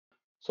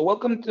So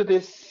welcome to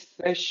this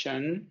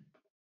session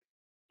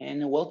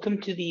and welcome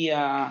to the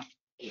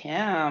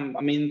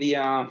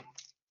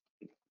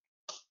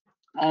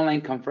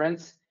online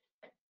conference.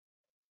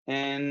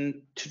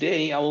 And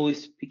today I will be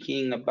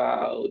speaking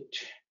about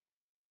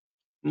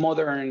how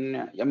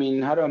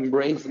to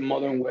embrace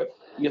modern web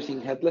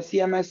using headless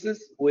CMSs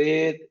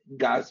with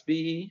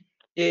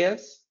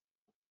GatsbyJS.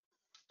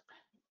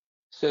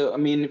 So,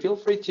 feel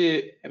free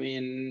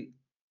to,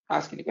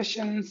 ask any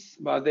questions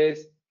about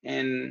this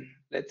and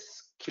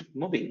let's keep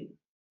moving.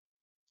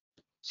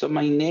 So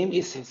my name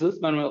is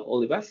Manuel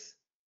Olivas,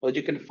 but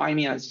you can find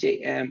me as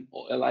JM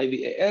or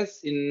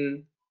Olivas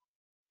in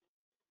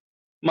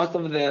most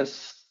of the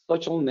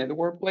social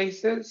network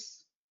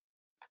places.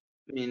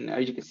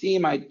 As you can see,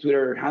 my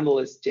Twitter handle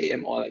is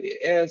JM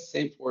Olivas,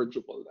 same for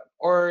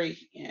Drupal.org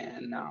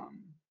and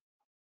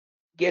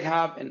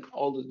GitHub and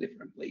all those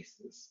different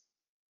places.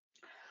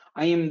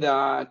 I am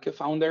the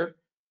co-founder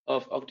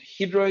of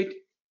Octohedroid.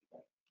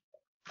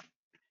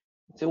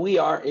 So we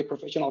are a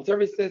professional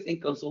services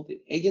and consulting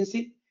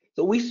agency.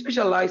 So we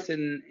specialize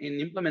in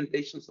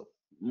implementations of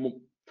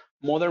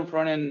modern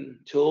front-end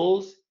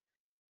tools,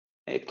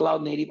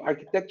 cloud-native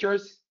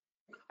architectures,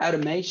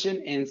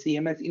 automation, and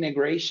CMS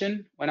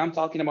integration. When I'm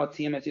talking about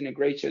CMS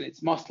integration,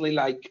 it's mostly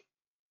like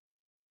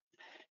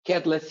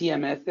headless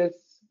CMSs.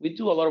 We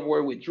do a lot of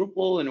work with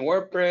Drupal and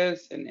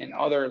WordPress and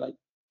other like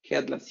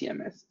headless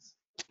CMSs.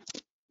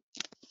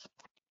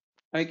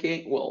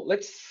 Okay, well,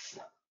 let's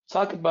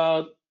talk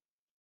about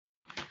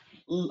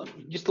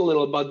just a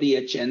little about the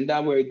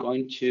agenda we're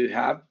going to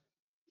have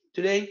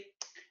today.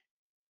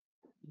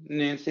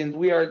 And since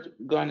we are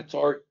going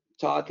to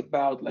talk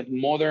about like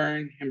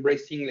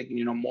embracing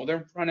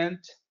modern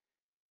front-end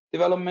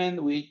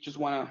development, we just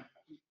want to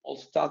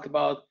also talk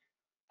about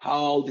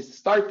how this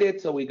started.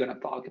 So we're going to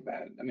talk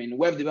about,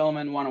 web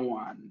development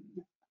 101.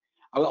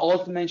 I will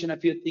also mention a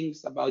few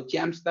things about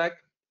JAMstack.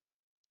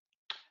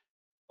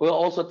 We'll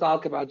also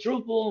talk about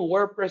Drupal,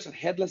 WordPress, and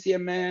Headless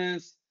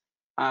CMS.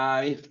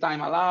 If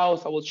time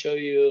allows, I will show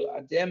you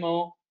a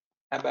demo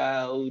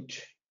about,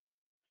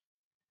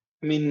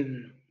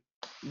 a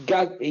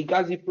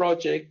Gatsby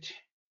project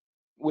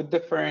with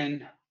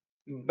different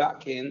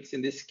backends,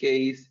 in this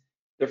case,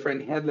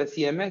 different headless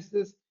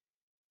CMSs,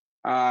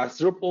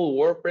 Drupal,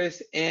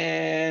 WordPress,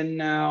 and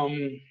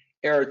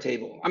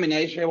Airtable.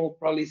 Airtable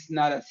probably is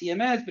not a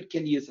CMS, but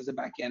can be used as a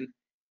backend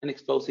and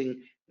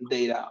exposing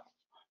data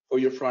for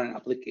your front-end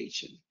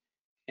application.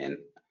 And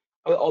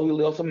I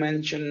will also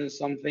mention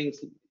some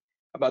things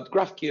about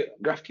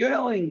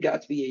GraphQL and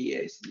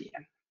GatsbyJS in the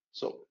end.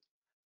 So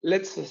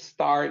let's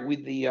start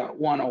with the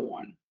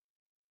 101.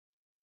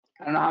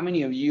 I don't know how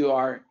many of you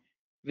are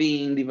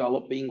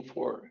developing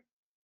for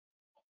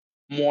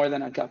more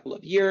than a couple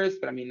of years,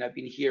 but I've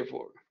been here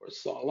for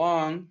so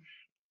long.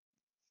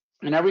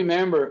 And I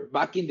remember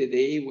back in the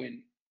day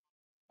when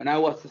I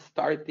was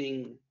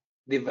starting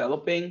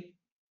developing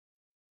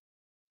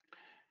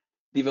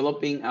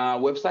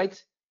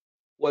websites,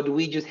 what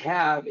we just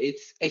have,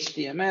 it's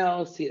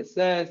HTML,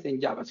 CSS,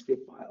 and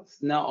JavaScript files.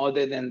 No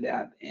other than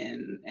that.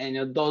 And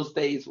those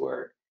days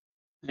were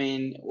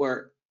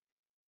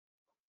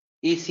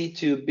easy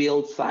to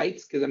build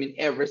sites because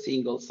every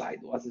single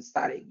site was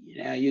static.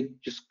 You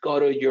just go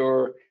to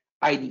your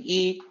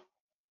IDE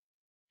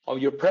of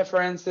your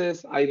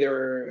preferences,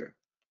 either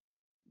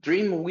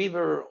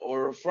Dreamweaver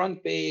or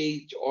Front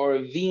Page or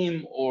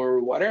Vim or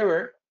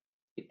whatever,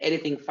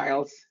 editing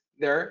files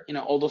there.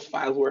 All those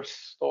files were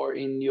stored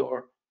in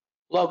your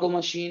local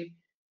machine.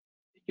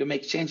 You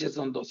make changes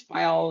on those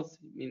files.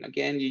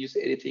 Again, you use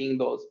editing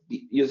those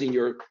using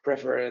your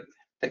preferred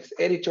text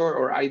editor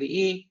or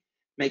IDE.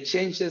 Make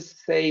changes,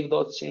 save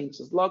those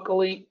changes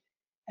locally,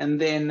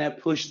 and then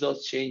push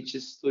those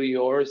changes to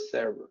your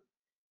server.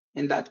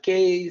 In that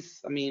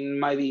case,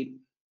 maybe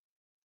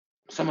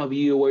some of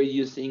you were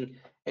using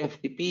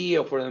FTP,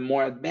 or for the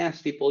more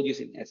advanced people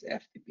using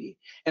SFTP.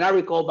 And I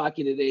recall back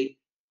in the day,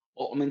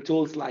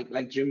 tools like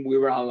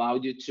Dreamweaver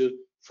allowed you to,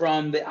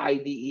 from the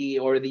IDE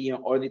or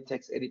the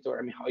text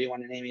editor, how you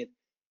want to name it,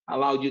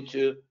 allowed you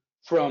to,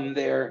 from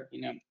there,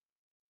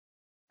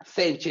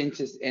 save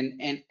changes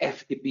and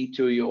FTP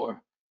to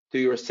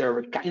your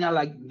server, kind of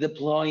like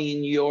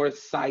deploying your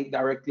site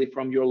directly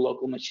from your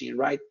local machine,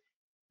 right?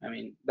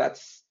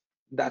 That's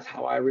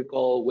how I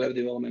recall web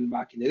development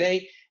back in the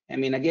day.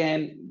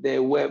 Again, the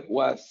web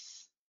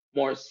was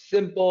more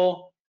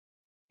simple,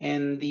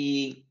 and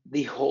the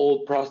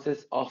whole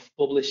process of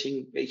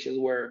publishing pages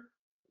were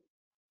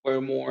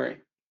more,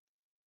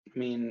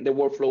 the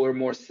workflow were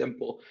more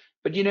simple.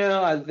 But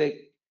as the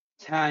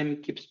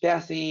time keeps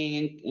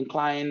passing and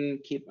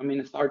client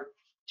start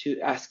to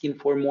asking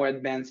for more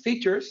advanced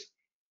features,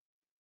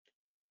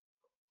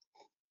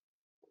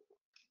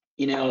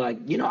 I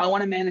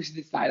want to manage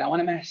this site.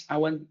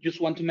 Just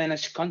want to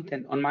manage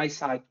content on my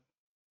site.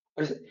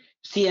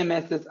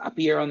 CMSs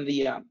appear on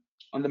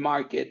the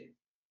market,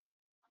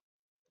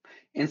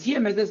 and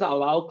CMSs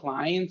allow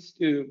clients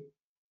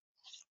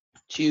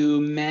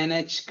to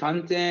manage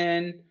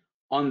content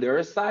on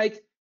their site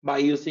by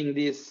using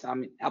this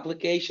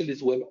application,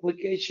 this web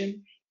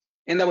application.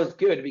 And that was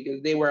good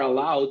because they were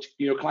allowed,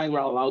 your clients were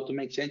allowed to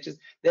make changes.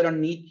 They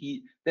don't need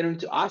you, they don't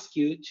need to ask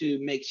you to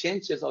make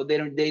changes, or they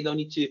don't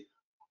need to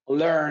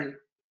learn,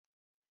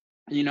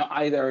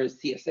 either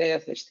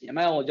CSS,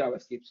 HTML, or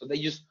JavaScript. So they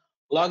just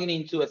logging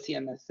into a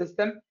CMS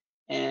system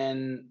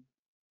and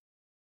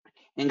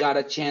got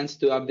a chance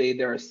to update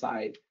their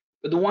site.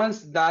 But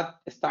once that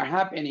start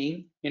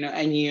happening,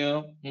 a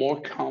new,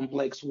 more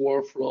complex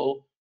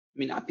workflow,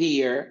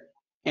 appear,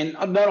 and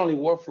not only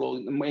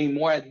workflow, a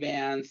more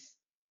advanced,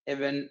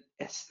 even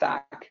a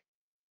stack.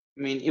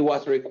 It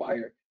was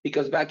required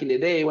because back in the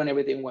day when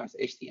everything was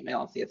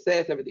HTML,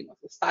 CSS, everything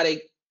was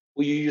static,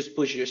 where you just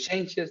push your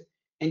changes,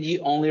 and you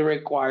only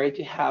required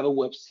to have a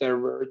web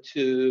server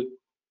to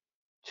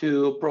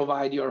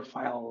provide your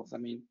files.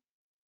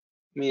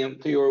 To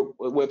your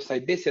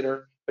website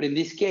visitor. But in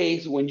this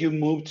case, when you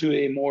move to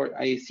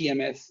a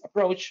CMS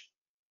approach,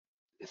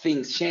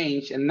 things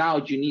change, and now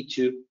you need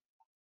to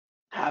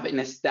have in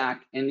a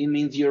stack, and it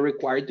means you're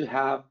required to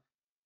have,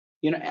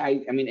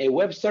 a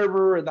web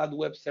server. That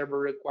web server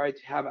required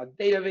to have a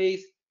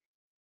database,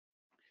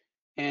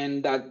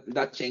 and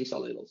that changed a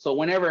little. So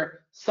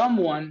whenever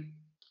someone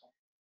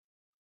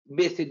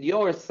visit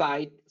your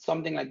site,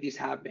 something like this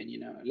happen.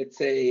 Let's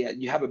say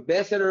you have a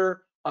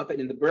visitor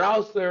open in the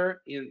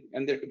browser in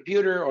their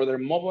computer or their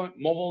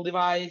mobile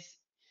device,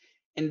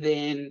 and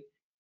then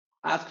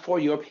ask for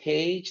your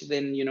page.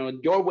 Then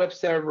your web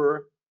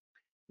server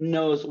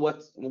knows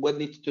what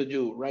needs to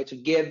do, right, to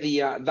get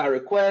the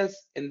request,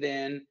 and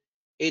then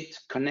it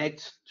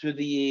connects to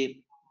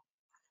the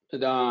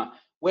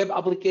web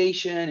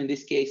application. In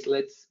this case,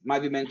 let's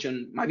maybe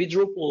mention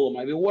Drupal,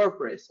 maybe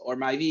WordPress, or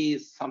maybe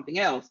something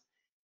else.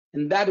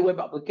 And that web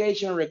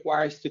application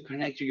requires to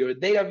connect to your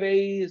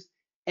database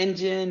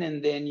engine,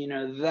 and then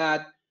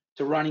that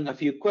to running a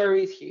few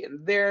queries here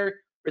and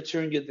there,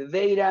 return you the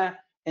data,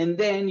 and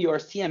then your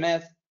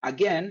CMS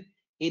again,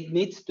 it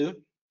needs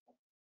to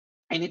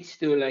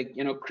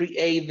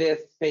create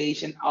this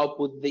page and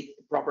output the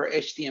proper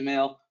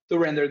HTML to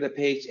render the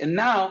page. And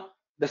now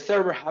the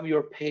server have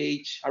your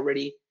page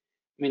already,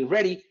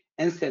 ready,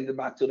 and send it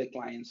back to the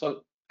client.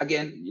 So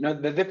again,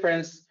 the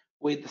difference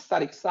with the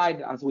static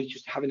side, as we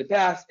used to have in the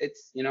past,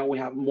 it's we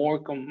have more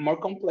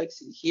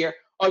complexity here.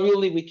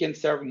 Obviously, we can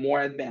serve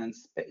more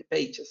advanced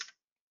pages,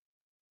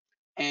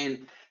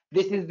 and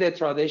this is the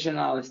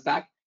traditional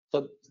stack.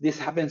 So this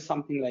happens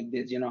something like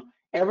this.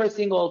 Every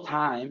single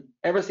time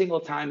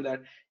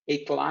that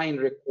a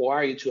client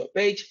requires you to a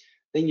page,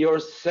 then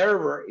your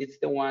server is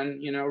the one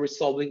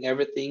resolving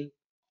everything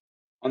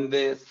on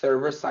the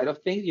server side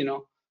of things.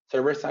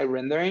 Server side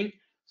rendering.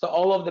 So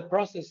all of the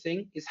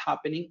processing is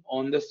happening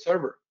on the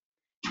server.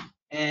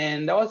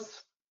 And that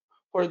was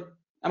for,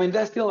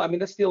 that's still a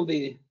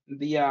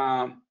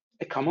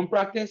common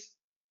practice.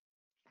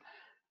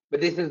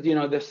 But this is,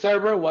 the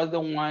server was the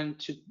one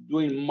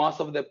doing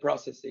most of the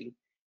processing.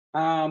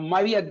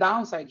 Might be a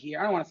downside here.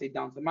 I don't want to say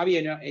downside. Maybe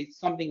it's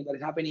something that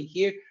is happening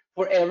here.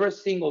 For every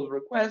single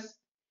request,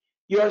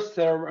 your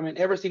server,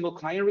 every single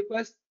client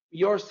request,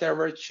 your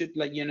server should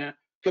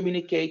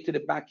communicate to the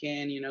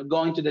backend.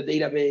 Going to the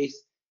database,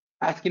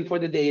 asking for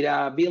the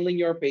data, building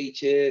your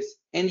pages.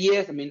 And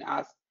yes,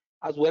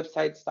 as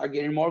websites start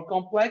getting more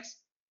complex,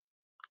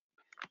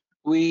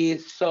 we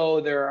saw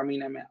there,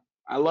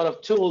 a lot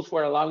of tools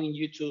for allowing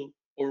you to,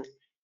 or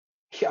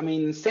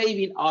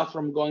saving us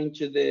from going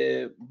to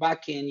the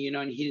backend,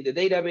 and hitting the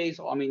database.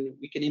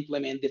 We can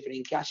implement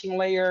different caching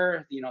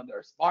layers.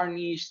 There's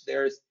varnish,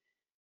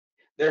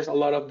 there's a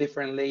lot of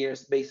different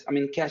layers based,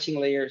 caching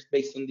layers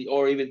based on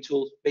or even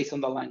tools based on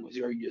the language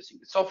you're using.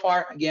 So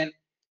far, again,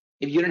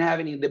 if you don't have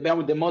any,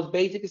 the most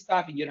basic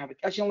stuff, if you don't have a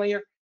caching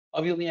layer,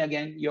 obviously,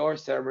 again, your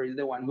server is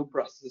the one who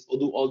processes or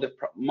do all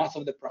most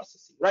of the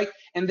processing, right?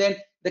 And then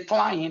the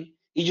client,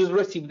 you just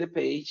receive the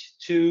page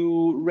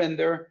to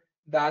render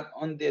that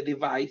on the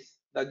device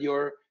that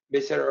your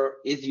visitor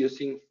is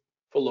using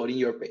for loading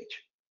your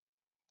page.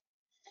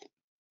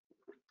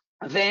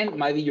 Then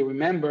maybe you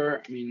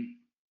remember,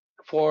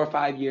 4 or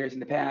 5 years in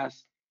the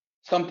past,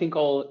 something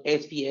called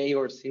SPA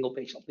or single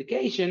page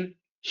application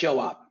show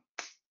up.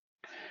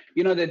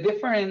 The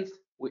difference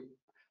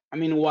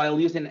while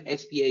using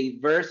SPA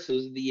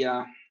versus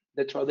the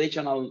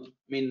traditional,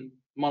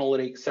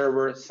 monolithic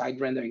server side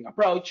rendering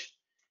approach,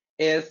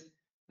 is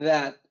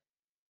that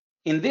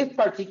in this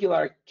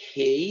particular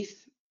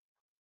case,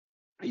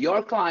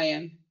 your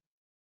client,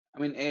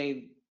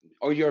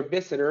 or your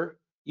visitor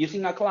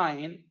using a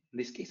client, in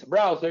this case a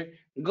browser,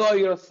 go to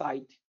your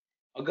site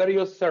or go to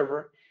your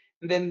server,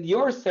 and then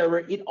your server,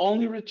 it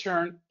only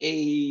return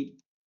a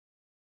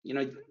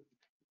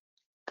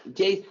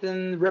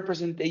JSON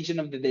representation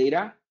of the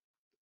data.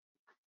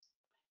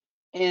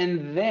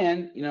 And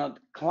then,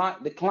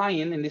 the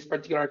client, in this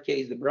particular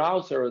case, the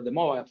browser or the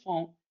mobile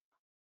phone,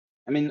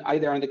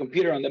 either on the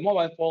computer or on the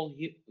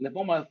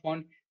mobile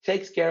phone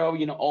takes care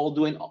of, all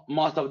doing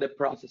most of the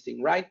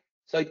processing, right?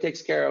 So it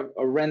takes care of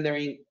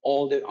rendering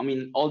all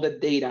the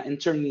data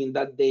and turning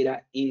that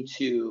data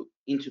into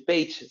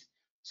pages.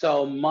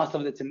 So most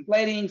of the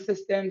templating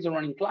systems are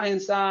running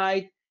client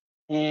side,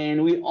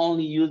 and we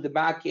only use the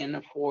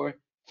backend for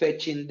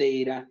fetching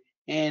data.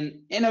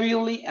 And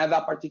obviously, at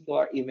that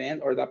particular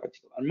event or that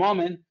particular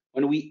moment,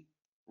 when we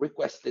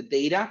request the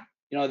data,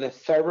 the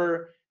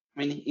server,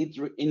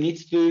 it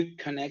needs to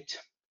connect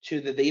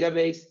to the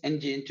database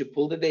engine to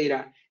pull the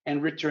data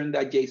and return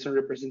that JSON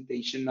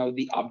representation of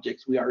the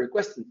objects we are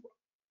requesting for.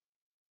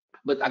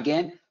 But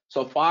again,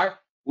 so far,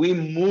 we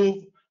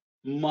move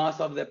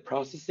most of the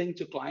processing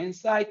to client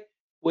side,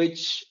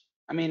 which,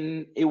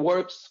 it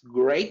works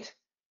great,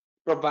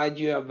 provide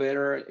you a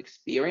better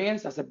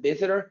experience as a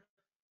visitor,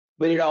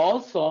 but it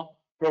also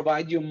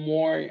provides you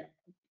more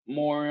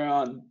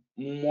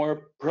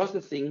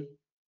processing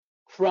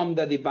from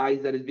the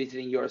device that is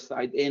visiting your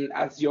site. And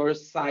as your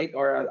site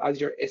or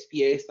as your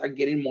SPA start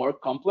getting more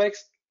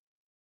complex,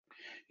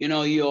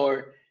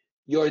 your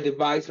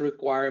device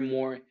require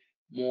more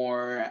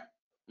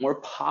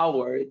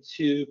power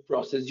to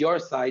process your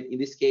site. In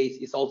this case,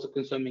 it's also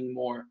consuming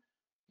more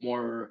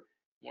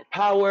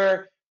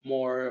power,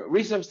 more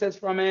resources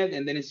from it,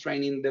 and then it's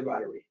draining the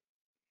battery.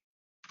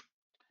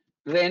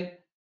 Then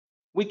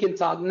we can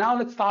talk now.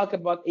 Let's talk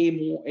about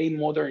a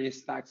modern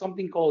stack,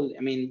 something called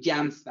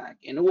JAMstack,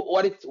 and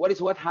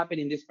what happened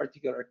in this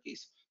particular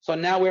case. So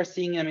now we're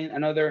seeing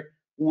another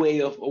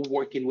way of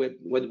working with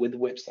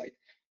website.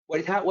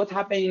 What's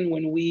happening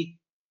when we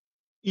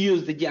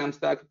use the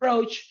JAMstack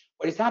approach?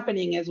 What is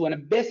happening is when a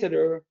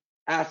visitor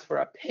asks for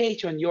a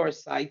page on your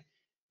site,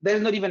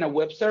 there's not even a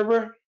web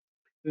server.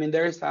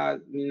 There's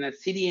a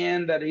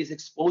CDN that is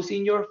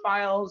exposing your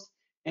files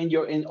and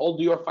all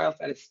your files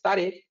that is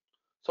static.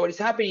 So what is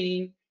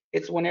happening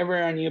is whenever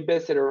a new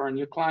visitor or a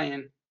new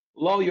client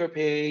load your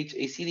page,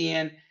 a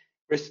CDN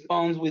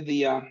responds with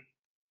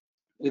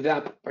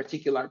that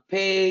particular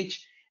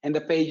page, and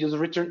the page is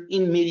returned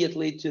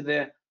immediately to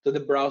the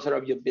browser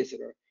of your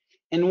visitor.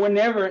 And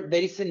whenever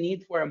there is a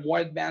need for a more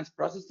advanced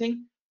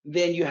processing,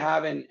 then you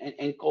have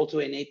a call to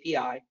an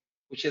API,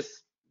 which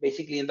is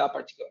basically in that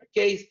particular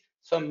case,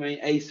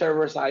 a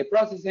server-side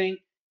processing,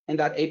 and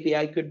that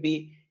API could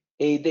be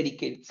a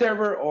dedicated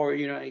server or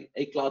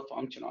a cloud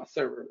functional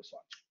server or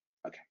such.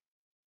 Okay,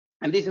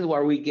 and this is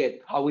how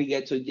we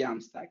get to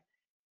JAMstack.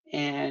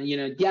 And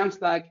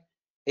JAMstack,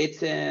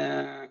 it's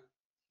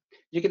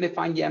you can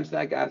define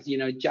JAMstack as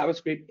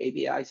JavaScript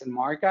APIs and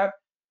markup.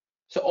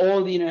 So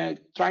all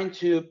trying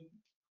to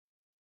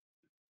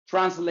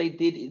translate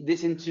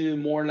this into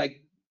more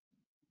like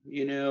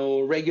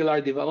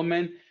regular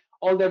development.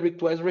 All the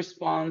request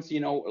response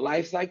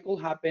lifecycle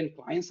happen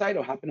client side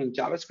or happen on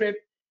JavaScript,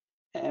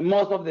 and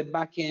most of the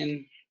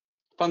backend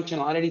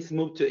functionalities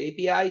move to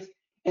APIs.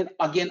 And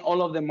again,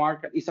 all of the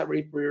markup is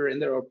already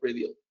pre-rendered or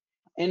previewed.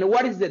 And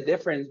what is the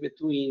difference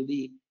between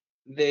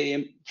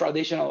the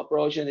traditional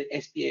approach and the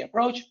SPA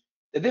approach?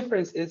 The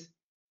difference is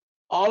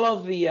all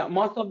of the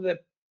most of the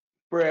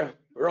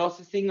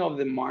processing of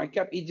the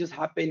markup, it just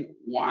happened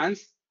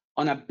once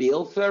on a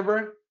build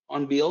server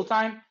on build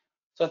time.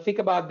 So think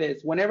about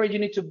this. Whenever you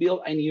need to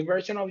build a new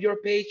version of your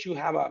page, you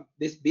have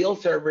this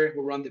build server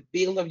who run the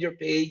build of your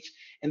page.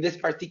 In this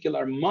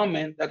particular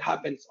moment, that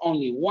happens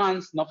only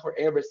once, not for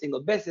every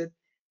single visit.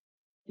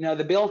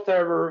 The build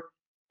server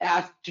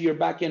asks to your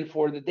backend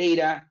for the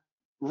data,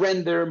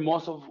 render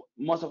most of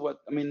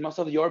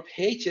your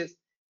pages,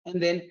 and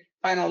then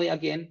finally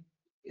again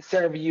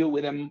serve you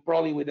with most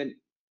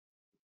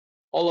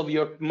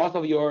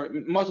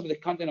of the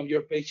content of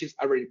your pages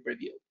already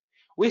previewed.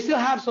 We still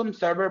have some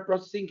server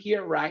processing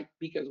here, right?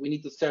 Because we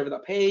need to serve the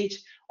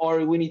page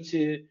or we need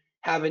to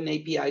have an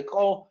API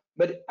call.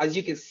 But as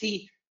you can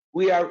see,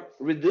 we are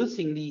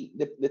reducing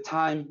the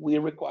time we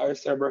require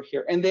server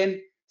here. And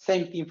then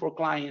same thing for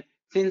client.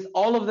 Since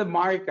all of the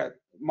markup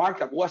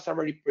was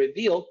already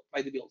prebuilt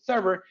by the build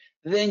server,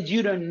 then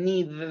you don't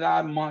need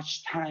that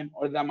much time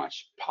or that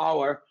much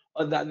power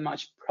or that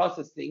much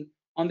processing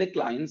on the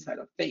client side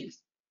of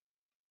things.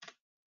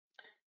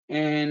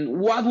 And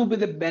what will be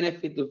the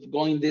benefit of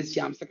going this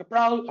JAMstack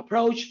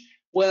approach?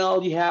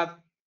 Well, you have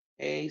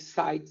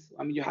sites,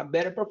 you have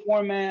better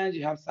performance,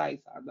 you have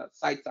sites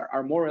that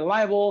are more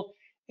reliable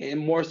and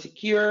more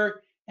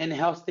secure, and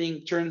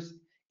hosting turns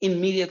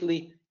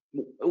immediately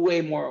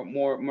way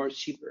more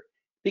cheaper,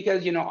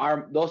 because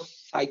those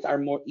sites are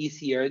more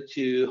easier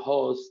to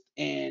host.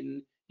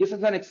 And just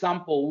as an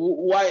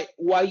example, why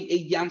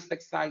a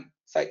JAMstack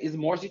site is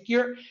more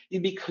secure is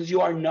because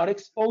you are not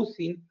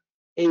exposing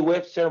a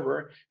web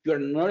server, you are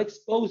not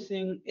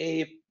exposing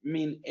a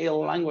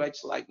language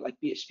like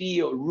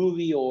PHP or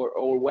Ruby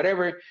or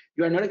whatever.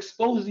 You are not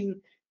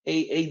exposing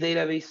a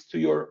database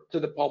to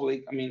the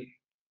public.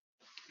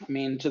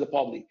 To the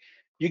public.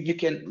 You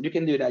can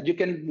do that.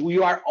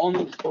 You are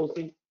only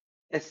exposing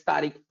a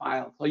static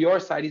file. So your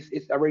site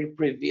is already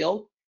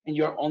pre-built and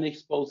you're only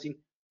exposing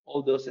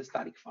all those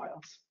static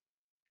files.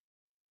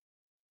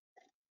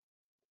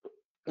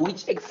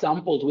 Which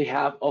examples we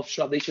have of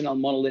traditional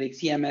monolithic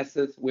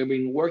CMSs we've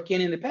been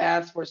working in the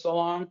past for so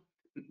long?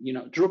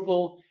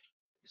 Drupal,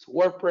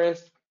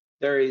 WordPress,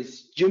 there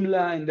is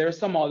Joomla, and there are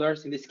some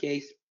others. In this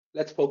case,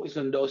 let's focus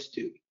on those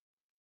two.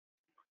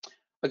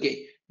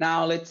 Okay,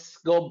 now let's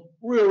go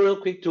real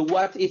quick to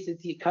what is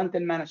the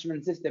content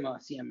management system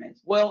of CMS.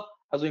 Well,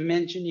 as we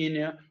mentioned,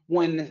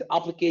 when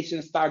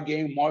applications start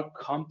getting more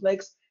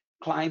complex,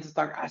 clients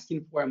start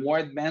asking for a more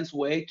advanced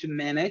way to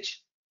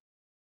manage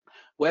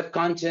web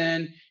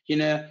content,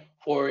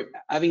 for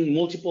having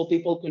multiple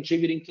people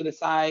contributing to the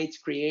sites,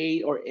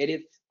 create or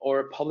edit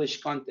or publish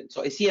content.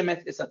 So a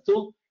CMS is a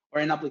tool or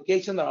an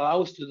application that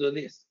allows us to do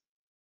this.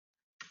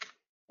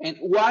 And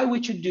why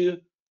we should use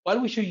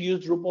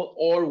Drupal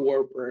or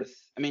WordPress?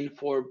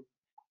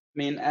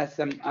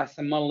 As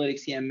a monolithic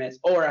CMS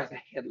or as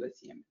a headless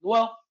CMS.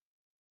 Well,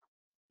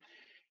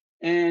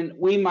 and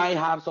we might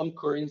have some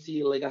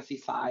currency legacy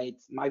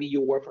sites. Maybe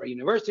you work for a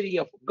university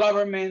or for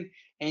government,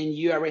 and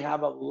you already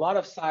have a lot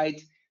of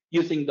sites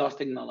using those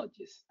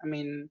technologies.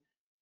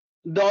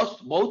 Those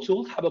both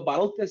tools have a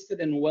battle-tested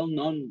and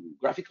well-known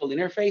graphical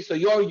interface. So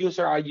your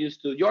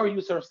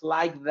users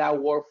like that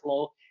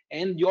workflow,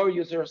 and your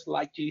users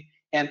like to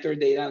enter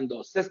data in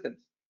those systems.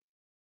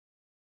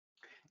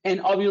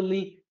 And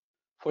obviously,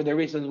 for the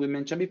reasons we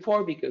mentioned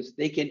before, because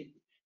they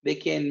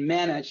can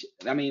manage,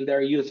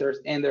 their users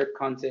and their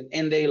content,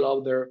 and they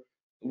love their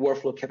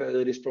workflow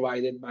capabilities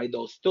provided by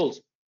those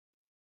tools.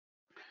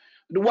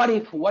 What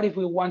if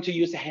we want to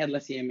use a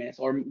headless CMS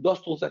or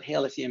those tools at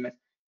headless CMS?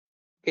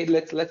 Okay,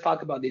 let's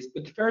talk about this.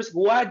 But first,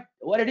 what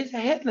it is a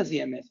headless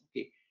CMS?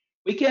 Okay,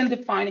 we can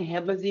define a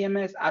headless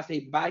CMS as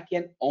a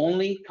backend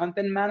only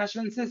content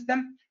management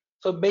system.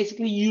 So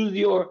basically, use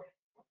your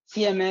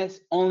CMS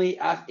only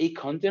as a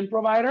content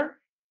provider,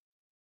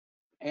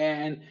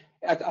 and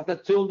as a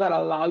tool that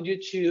allows you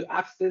to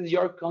access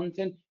your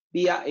content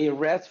via a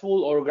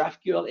RESTful or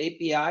GraphQL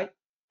API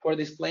for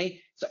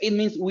display. So it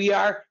means we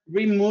are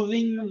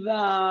removing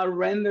the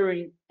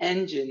rendering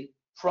engine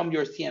from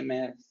your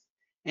CMS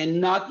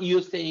and not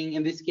using,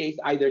 in this case,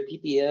 either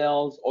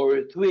TTLs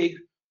or Twig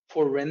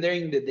for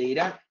rendering the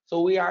data.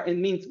 So it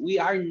means we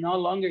are no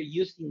longer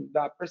using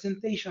the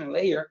presentation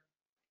layer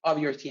of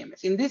your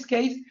CMS. In this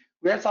case,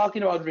 we are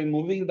talking about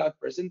removing that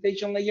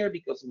presentation layer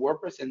because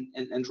WordPress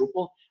and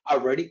Drupal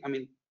already,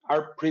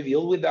 are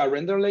pre-built with the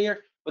render layer,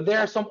 but there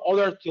are some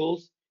other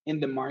tools in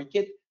the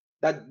market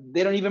that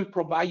they don't even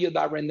provide you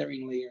that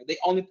rendering layer. They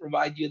only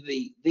provide you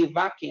the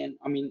backend,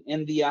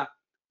 and the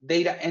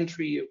data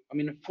entry,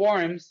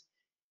 forms,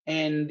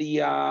 and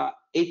the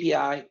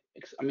API,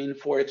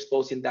 for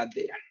exposing that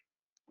data.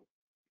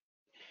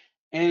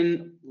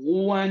 And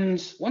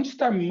once you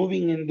start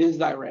moving in this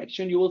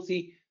direction, you will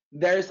see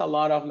there's a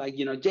lot of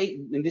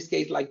in this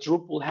case, like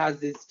Drupal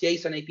has this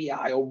JSON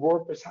API or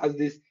WordPress has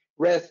this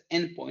REST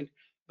endpoint.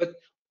 But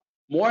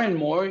more and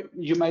more,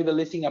 you might be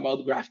listening about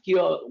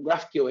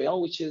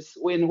GraphQL, which is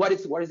what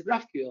is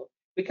GraphQL?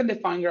 We can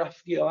define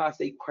GraphQL as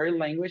a query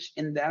language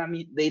and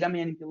data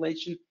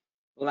manipulation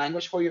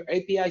language for your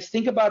APIs.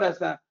 Think about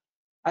it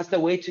as the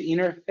way to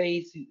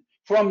interface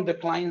from the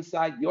client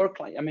side, your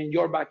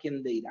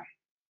backend data.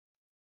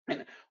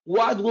 And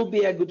what will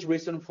be a good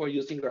reason for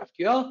using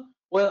GraphQL?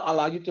 Well,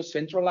 allow you to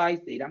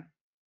centralize data,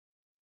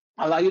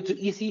 allow you to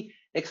easy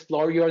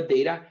explore your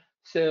data.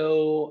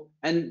 So,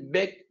 and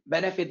big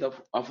benefit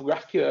of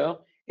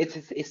GraphQL,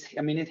 it's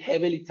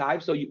heavily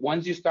typed. So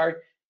once you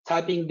start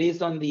typing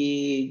this on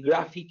the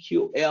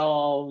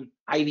GraphQL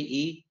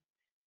IDE,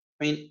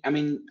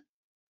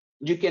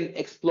 you can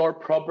explore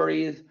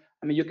properties.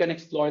 You can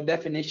explore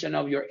definition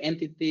of your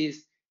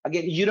entities.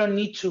 Again, you don't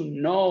need to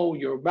know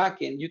your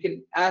backend. You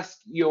can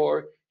ask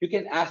to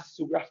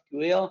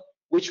GraphQL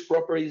which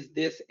properties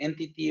this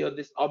entity or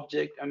this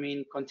object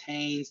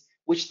contains,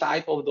 which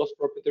type of those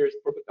properties,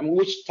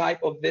 which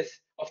type of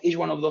each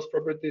one of those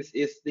properties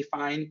is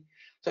defined.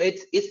 So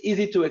it's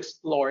easy to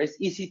explore. It's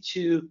easy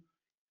to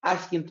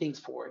asking things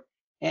for.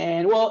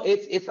 And well,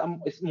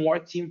 it's more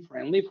team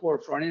friendly for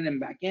front end and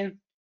back end.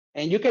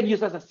 And you can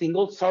use as a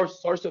single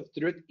source of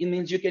truth. It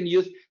means you can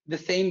use the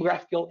same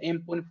GraphQL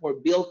endpoint for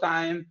build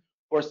time,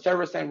 for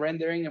server-side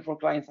rendering, and for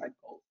client-side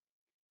code,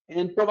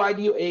 and provide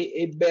you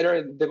a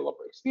better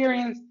developer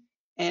experience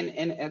and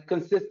a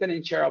consistent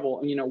and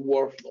shareable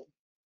workflow.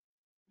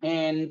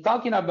 And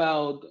talking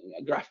about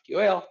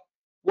GraphQL,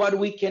 what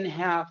we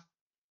have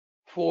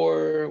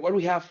for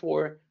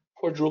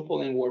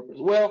Drupal and WordPress.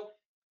 Well,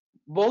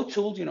 both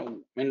tools,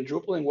 when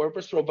Drupal and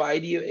WordPress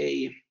provide you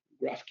a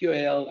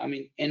GraphQL,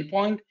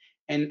 endpoint,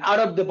 and out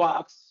of the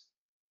box,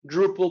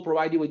 Drupal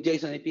provide you with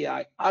JSON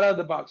API. Out of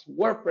the box,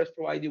 WordPress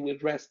provide you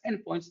with REST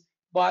endpoints.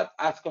 But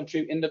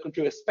in the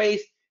contributor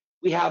space,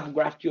 we have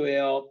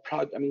GraphQL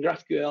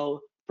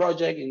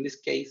project, in this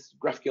case,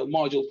 GraphQL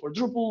module for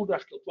Drupal,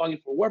 GraphQL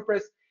plugin for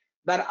WordPress,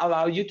 that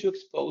allow you to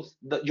expose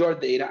your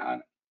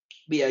data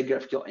via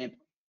GraphQL endpoint.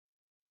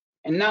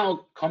 And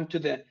now come to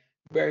the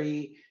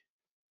very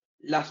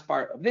last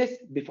part of this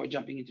before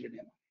jumping into the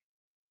demo.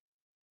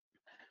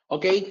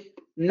 Okay,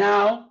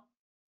 now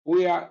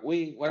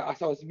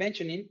as I was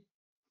mentioning,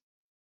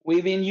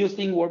 we've been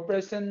using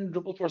WordPress and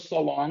Drupal for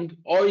so long.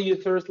 Our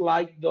users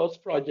like those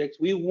projects.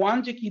 We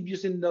want to keep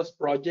using those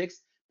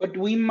projects, but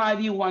we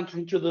might want to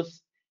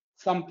introduce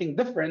something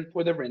different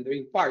for the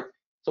rendering part.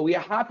 So we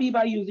are happy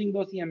by using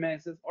those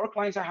CMSs. Our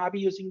clients are happy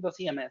using those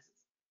CMSs,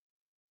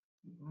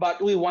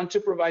 but we want to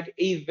provide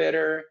a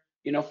better,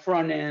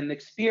 front end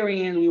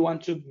experience. We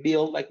want to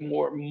build like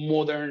more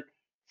modern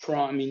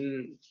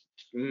um,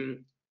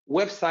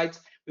 websites.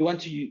 We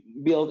want to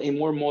build a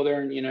more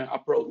modern,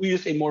 approach. We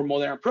use a more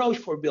modern approach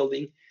for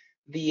building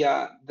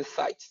the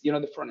sites,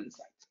 the front end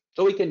sites.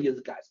 So we can use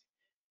Gatsby,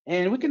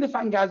 and we can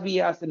define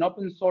Gatsby as an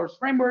open source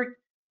framework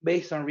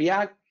based on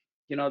React.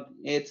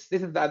 This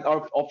is that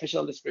our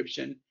official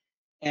description.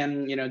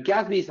 And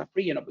Gatsby is a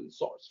free and open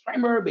source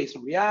framework based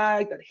on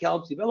React that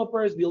helps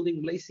developers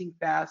building blazing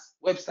fast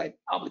website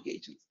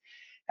applications.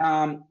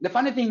 The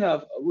funny thing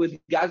with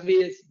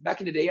Gatsby is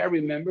back in the day, I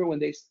remember when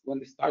they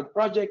start the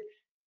project,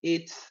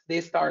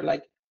 they start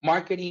like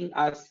marketing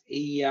as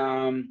a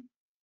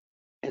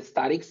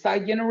static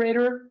site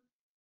generator,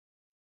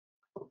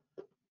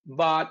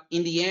 but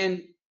in the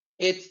end,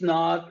 it's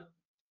not.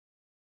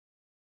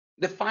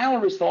 The final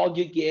result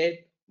you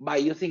get by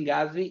using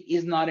Gatsby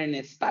is not in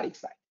a static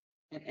site.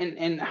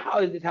 And how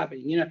is it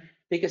happening?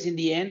 Because in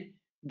the end,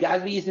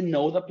 Gatsby is a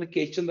node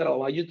application that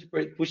allows you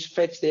to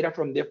fetch data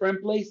from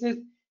different places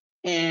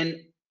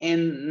and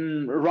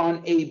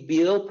run a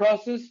build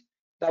process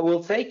that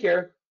will take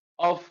care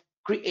of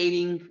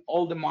creating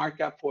all the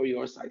markup for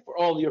your site, for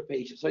all your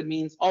pages. So it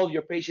means all of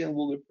your pages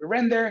will be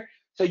rendered,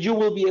 so you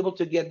will be able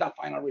to get that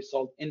final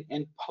result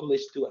and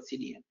publish to a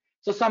CDN.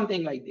 So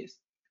something like this,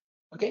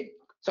 okay?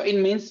 So it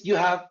means you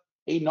have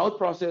a node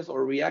process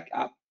or React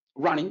app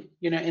running,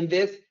 and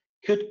this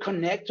could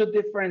connect to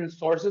different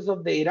sources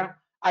of data,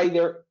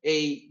 either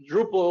a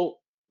Drupal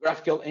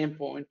GraphQL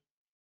endpoint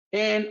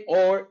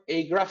or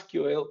a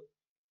GraphQL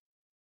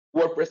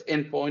WordPress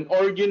endpoint,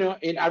 or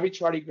an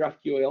arbitrary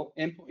GraphQL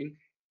endpoint,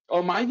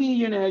 or maybe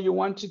you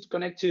want to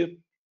connect to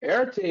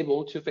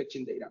Airtable to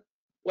fetching data.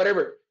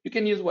 Whatever, you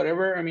can use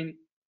whatever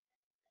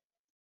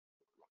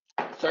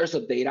source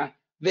of data.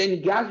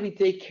 Then Gatsby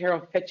take care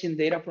of fetching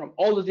data from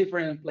all the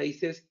different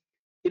places.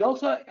 It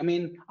also,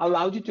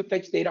 allows you to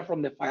fetch data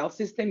from the file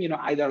system,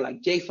 either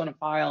like JSON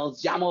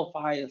files, YAML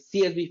files,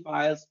 CSV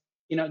files,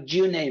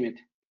 you name it.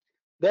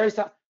 There's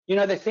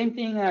the same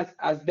thing as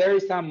there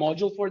is a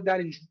module for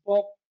that in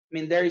Drupal.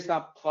 There is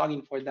a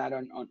plugin for that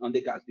on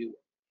the Gatsby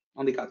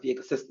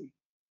ecosystem.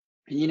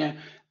 And,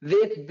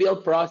 this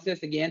build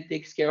process again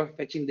takes care of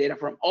fetching data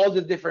from all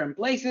the different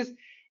places,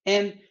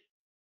 and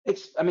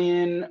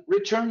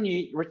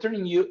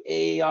returning you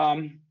a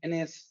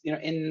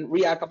in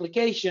React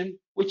application,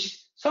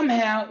 which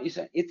somehow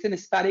it's a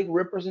static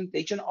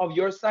representation of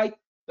your site,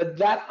 but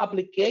that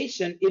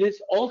application, it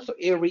is also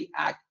a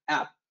React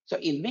app. So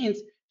it means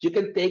you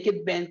can take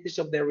advantage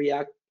of the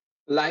React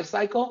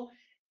lifecycle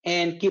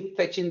and keep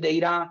fetching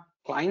data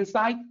client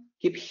side,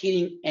 keep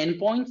hitting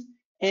endpoints,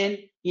 and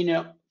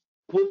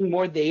putting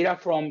more data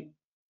from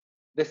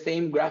the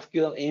same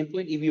GraphQL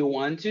endpoint if you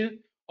want to,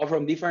 or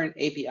from different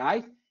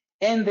APIs,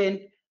 and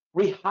then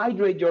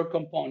rehydrate your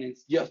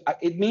components.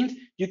 It means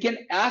you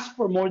can ask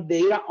for more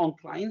data on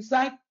client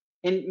side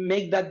and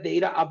make that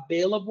data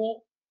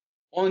available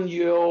on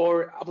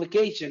your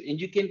application, and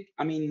you can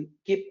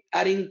keep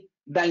adding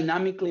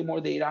dynamically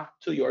more data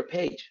to your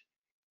page.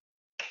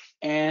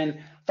 And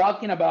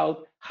talking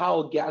about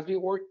how Gatsby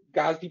works,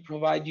 Gatsby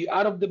provides you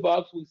out of the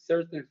box with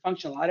certain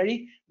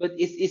functionality, but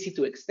it's easy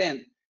to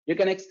extend. You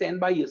can extend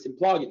by using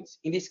plugins.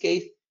 In this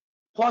case,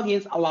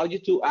 plugins allow you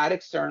to add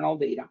external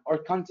data or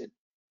content,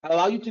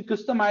 allow you to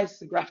customize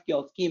the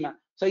GraphQL schema.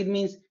 So it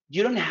means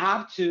you don't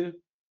have to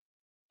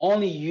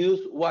only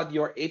use what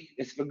your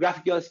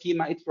GraphQL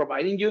schema is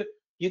providing you.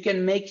 You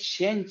can make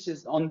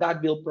changes on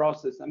that build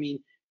process.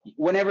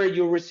 Whenever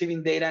you're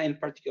receiving data in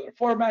particular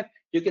format,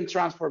 you can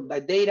transform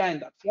that data in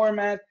that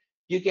format.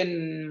 You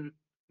can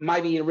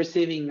might be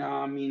receiving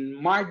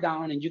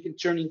Markdown, and you can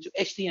turn into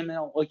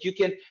HTML, or you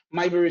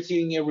might be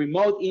receiving a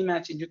remote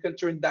image, and you can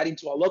turn that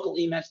into a local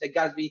image that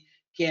Gatsby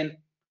can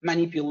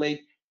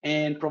manipulate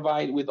and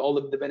provide with all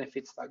of the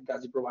benefits that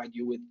Gatsby provide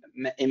you with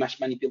image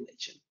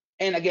manipulation.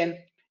 And again,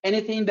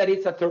 anything that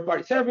is a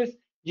third-party service,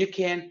 you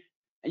can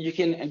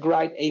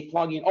write a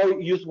plugin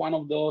or use one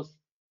of those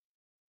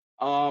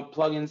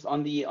plugins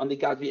on the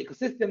Gatsby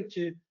ecosystem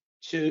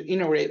to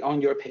integrate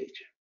on your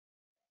page.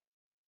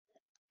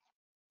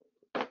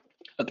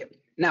 Okay,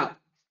 now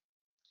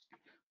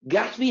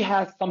Gatsby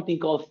has something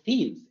called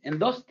themes,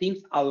 and those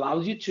themes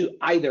allows you to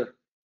either,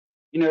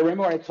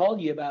 remember I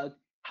told you about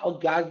how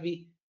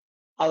Gatsby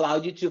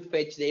allows you to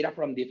fetch data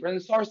from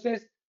different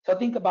sources. So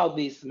think about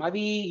this.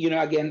 Maybe,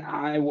 again,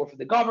 I work for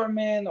the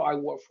government, or I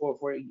work for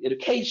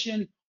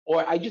education,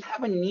 or I just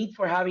have a need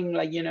for having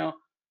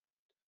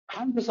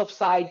hundreds of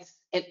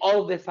sites, and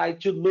all of the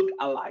sites should look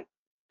alike.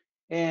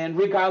 And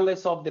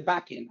regardless of the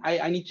backend,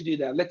 I need to do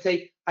that. Let's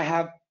say I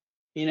have,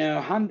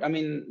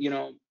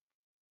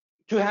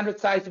 200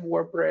 sites of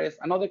WordPress,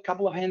 another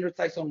couple of hundred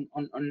sites on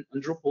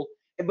Drupal,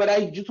 but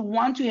I just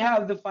want to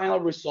have the final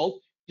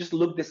result just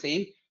look the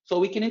same. So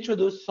we can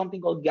introduce something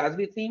called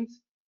Gatsby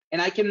themes,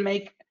 and I can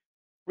make,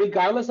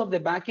 regardless of the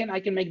backend, I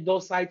can make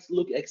those sites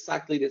look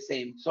exactly the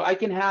same. So I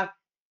can have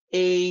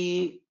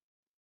a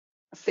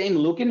same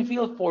look and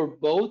feel for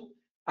both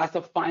as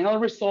a final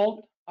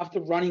result after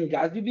running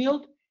Gatsby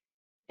build,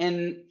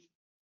 and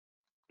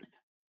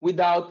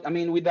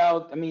depending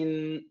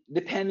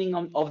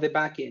on of the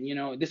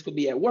backend. This could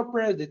be a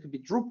WordPress, this could be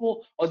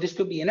Drupal, or this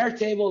could be an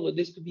Airtable, or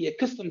this could be a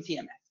custom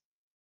CMS.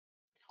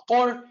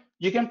 Or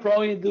you can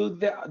probably do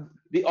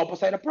the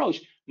opposite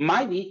approach.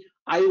 Maybe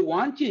I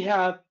want to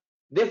have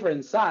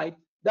different sites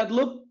that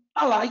look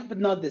alike but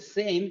not the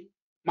same.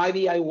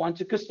 Maybe I want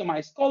to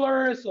customize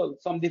colors or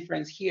some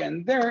difference here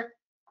and there.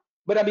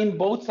 But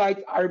both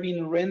sites are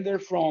being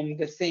rendered from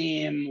the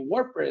same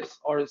WordPress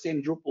or the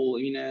same Drupal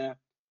in a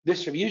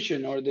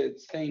distribution, or the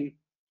same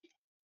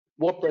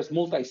WordPress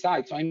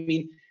multi-site. So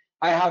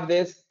I have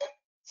this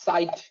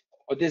site,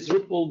 or this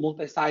Drupal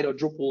multi-site, or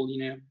Drupal,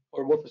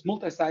 or WordPress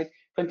multi-site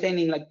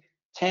containing like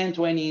 10,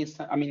 20,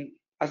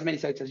 as many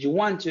sites as you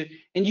want to,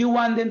 and you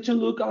want them to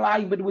look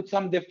alike but with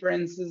some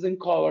differences in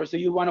color. So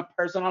you want to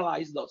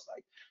personalize those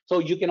sites. So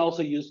you can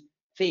also use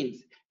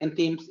themes, and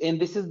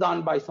this is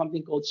done by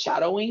something called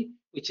shadowing,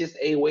 which is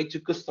a way to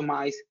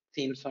customize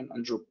themes on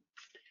Drupal.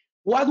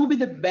 What would be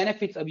the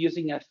benefits of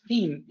using a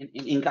theme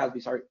in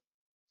Gatsby? Sorry.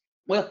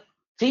 Well,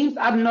 themes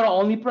are not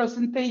only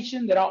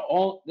presentation; that are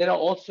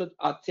also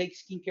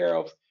taking care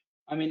of,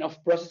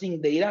 of processing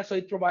data. So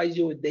it provides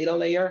you with data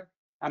layer,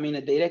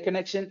 a data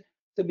connection.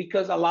 So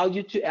because allows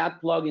you to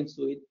add plugins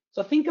to it.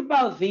 So think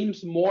about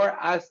themes more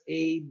as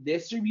a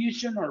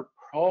distribution or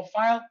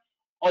profile,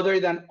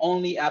 other than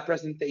only a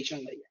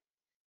presentation layer.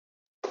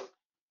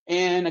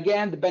 And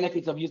again, the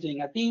benefits of using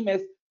a theme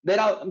is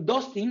that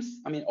those themes,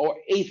 or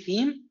a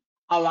theme,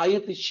 allow you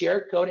to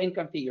share code and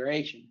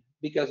configuration.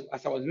 Because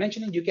as I was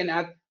mentioning, you can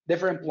add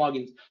different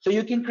plugins. So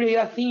you can create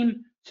a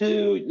theme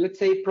to, let's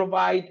say,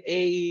 provide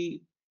a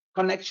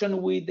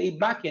connection with a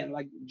backend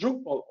like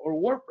Drupal or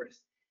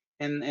WordPress.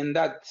 And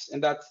that's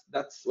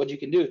what you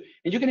can do.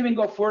 And you can even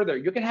go further.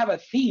 You can have a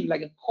theme,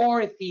 like a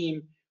core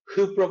theme,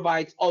 who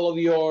provides all of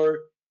your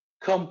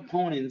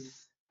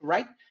components,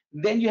 right?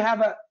 Then you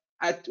have a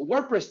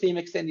WordPress theme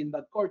extending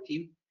that core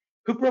theme,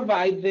 who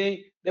provide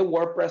the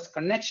WordPress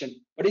connection,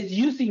 but it's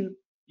using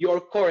your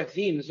core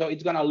theme, so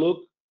it's gonna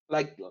look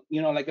like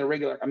like a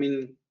regular.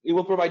 It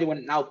will provide you with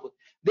an output.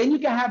 Then you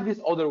can have this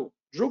other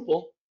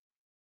Drupal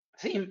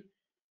theme,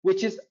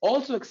 which is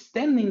also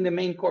extending the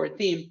main core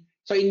theme.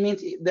 So it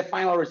means the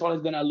final result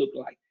is gonna look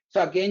like.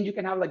 So again, you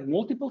can have like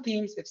multiple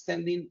themes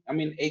extending,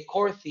 a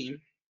core theme,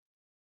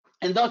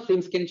 and those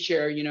themes can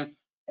share,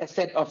 a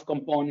set of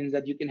components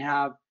that you can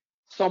have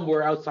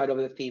somewhere outside of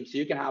the theme. So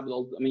you can have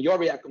those, your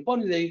React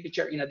components that you can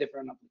share in a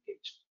different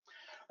application.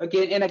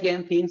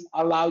 Again, themes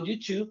allow you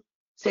to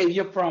save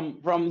you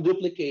from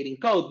duplicating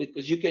code,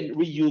 because you can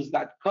reuse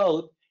that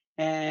code.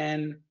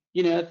 And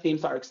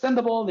themes are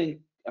extendable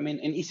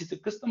and easy to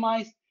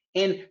customize,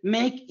 and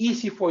make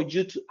easy for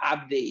you to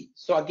update.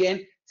 So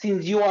again,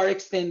 since you are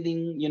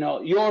extending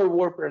your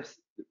WordPress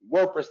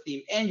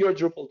theme and your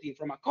Drupal theme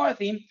from a core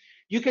theme,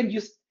 you can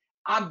just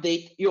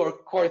update your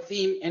core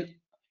theme, and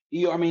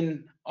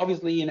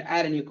obviously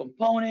add a new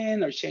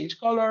component, or change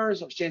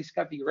colors, or change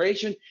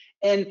configuration.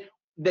 And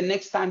the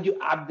next time you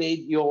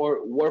update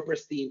your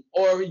WordPress theme,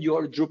 or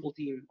your Drupal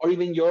theme, or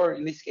even your,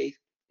 in this case,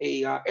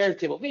 a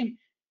Airtable theme,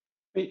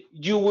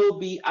 you will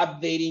be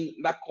updating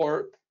the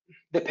core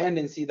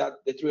dependency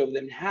that the three of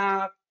them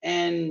have,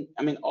 and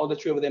all the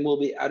three of them will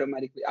be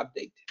automatically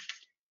updated.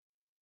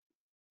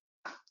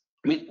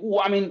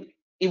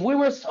 If we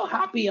were so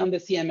happy on the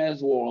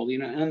CMS world,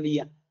 and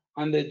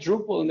on the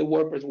Drupal and the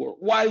WordPress world,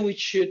 why we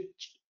should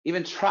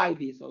even try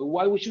this, or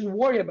why we should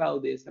worry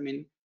about this?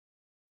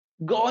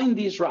 Going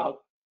this route,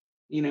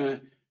 a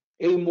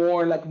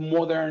more like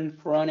modern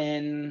front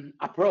end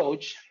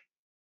approach,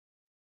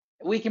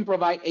 we can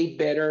provide a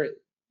better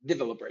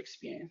developer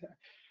experience.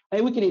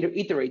 We can either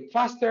iterate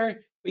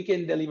faster, we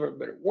can deliver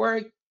better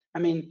work.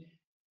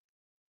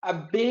 A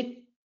big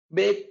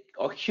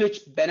or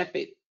huge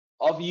benefit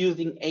of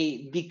using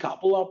a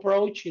decouple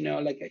approach,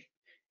 like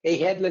a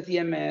headless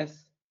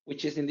CMS,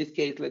 which is in this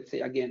case, let's say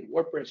again,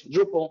 WordPress,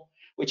 Drupal,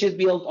 which is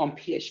built on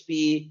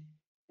PHP,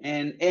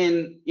 and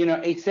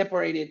a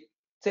separated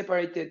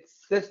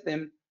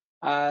system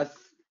as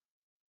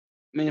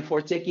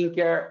for taking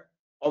care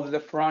of the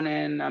front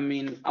end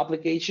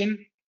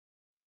application.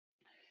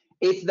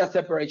 It's the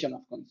separation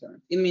of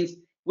concerns. It means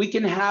we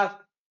can have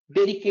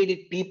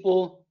dedicated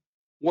people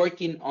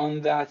working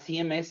on the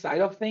CMS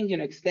side of things,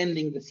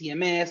 extending the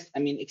CMS,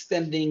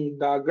 extending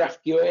the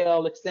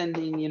GraphQL,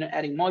 extending,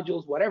 adding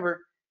modules,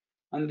 whatever,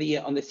 on the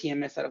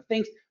CMS side of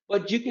things.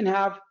 But you can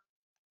have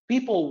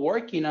people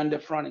working on the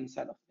front end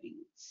side of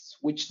things,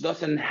 which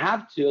doesn't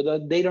have to,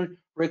 that they don't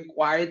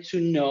require to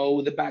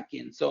know the back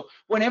end. So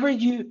whenever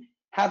you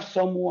have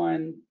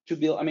someone to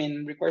build,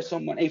 require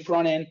someone, a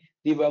front end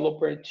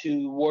developer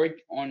to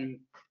work on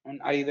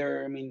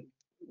either,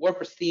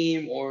 WordPress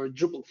theme or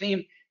Drupal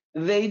theme,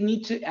 they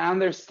need to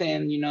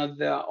understand,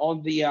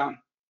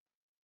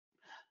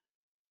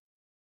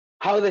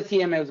 how the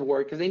CMS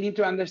work, because they need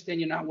to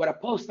understand, what a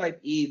post type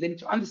is. They need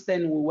to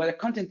understand what a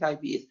content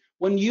type is.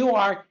 When you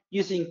are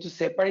using two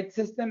separate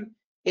systems,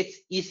 It's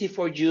easy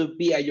for you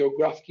via your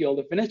GraphQL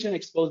definition,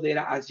 expose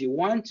data as you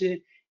want to,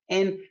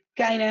 and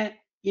kind of,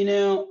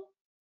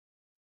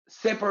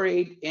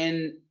 separate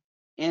and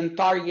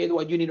target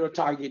what you need to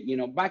target.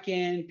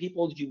 Backend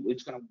people,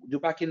 it's gonna do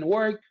backend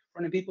work.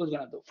 Front end people is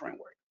gonna do front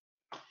work.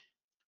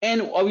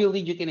 And obviously,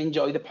 you can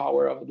enjoy the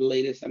power of the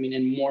latest,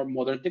 and more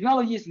modern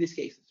technologies. In this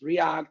case, it's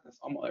React and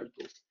some other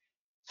tools.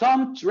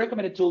 Some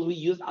recommended tools we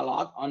use a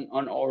lot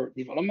on our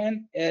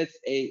development is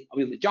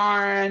obviously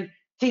Yarn,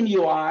 Team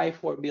UI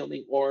for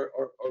building or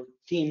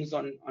teams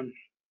on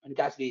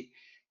Gatsby,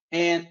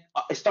 and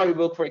a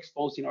storybook for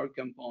exposing our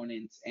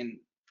components.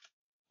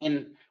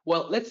 And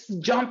well, let's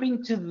jump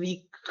into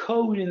the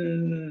code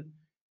and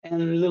a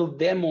little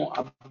demo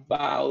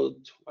about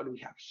what we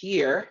have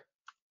here.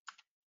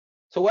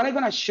 So what I'm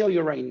gonna show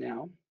you right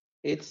now,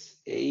 it's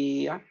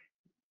a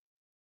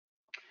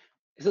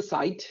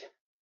site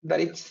that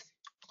it's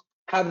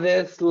have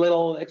this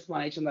little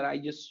explanation that I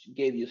just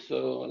gave you.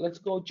 So let's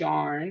go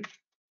Yarn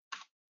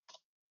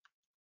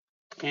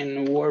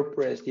and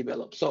WordPress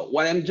develop. So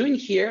what I'm doing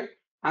here,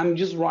 I'm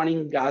just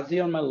running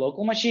Gatsby on my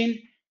local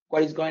machine.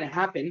 What is going to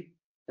happen?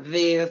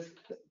 This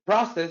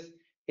process,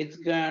 it's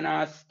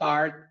gonna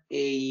start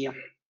it's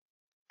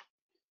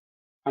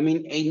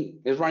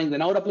running the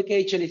node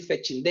application, it's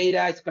fetching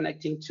data, it's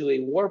connecting to a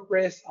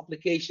WordPress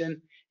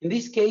application. In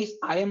this case,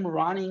 I am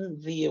running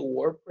the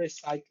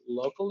WordPress site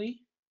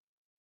locally.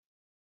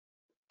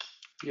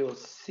 You'll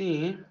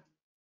see.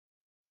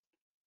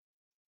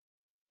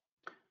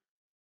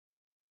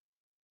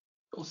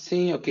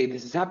 Okay,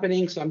 this is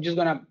happening. So I'm just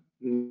gonna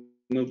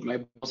move my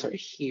browser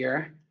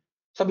here.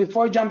 So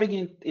before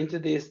jumping into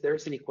this,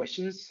 there's any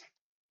questions?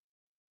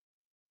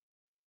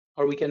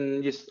 Or we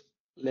can just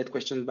let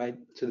questions by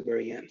to the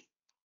very end.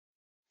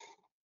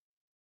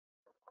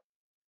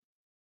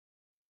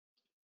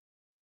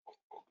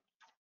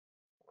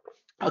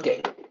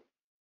 Okay.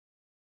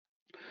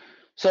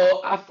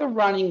 So after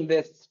running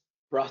this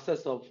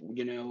process of,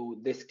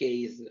 this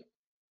case,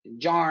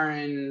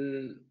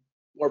 Yarn,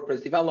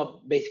 WordPress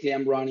develop, basically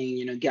I'm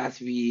running,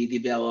 Gatsby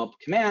develop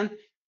command.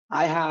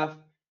 I have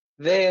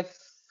this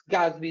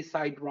Gatsby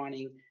site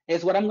running.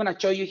 Is what I'm gonna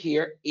show you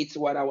here. It's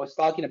what I was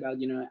talking about.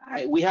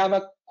 We have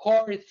a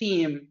core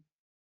theme,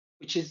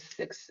 which is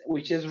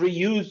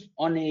reused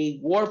on a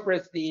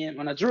WordPress theme,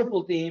 on a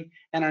Drupal theme,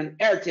 and an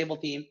Airtable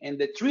theme, and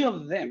the three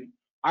of them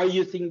are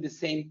using the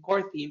same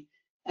core theme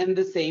and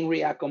the same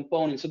React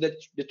component. So that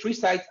the three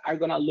sites are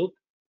gonna look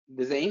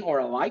the same or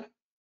alike.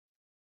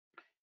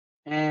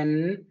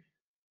 And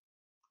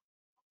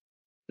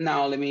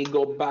now let me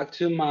go back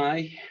to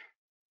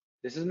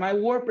this is my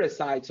WordPress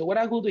site. So what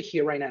I will do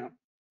here right now,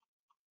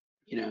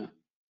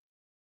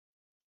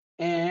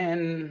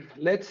 and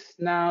let's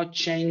now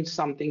change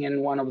something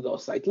in one of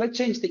those sites. Let's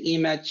change the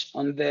image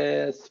on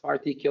this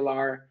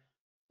particular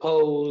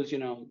post,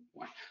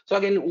 So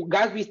again,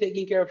 Gatsby is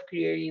taking care of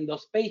creating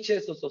those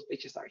pages. So those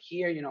pages are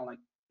here, like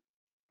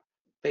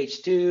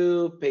page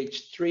 2,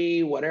 page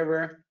 3,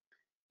 whatever.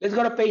 Let's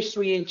go to page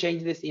 3 and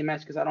change this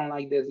image because I don't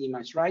like this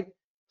image, right?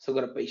 So go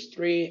to page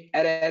 3,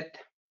 edit.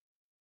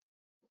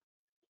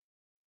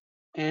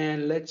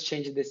 And let's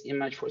change this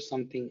image for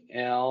something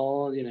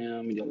else,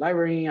 media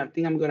library. I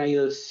think I'm gonna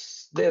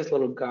use this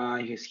little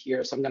guy who's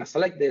here. So I'm gonna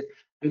select this,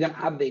 I'm gonna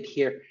update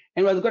here.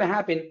 And what's gonna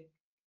happen,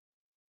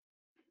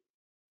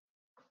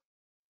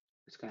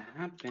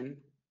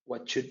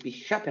 what should be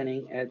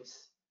happening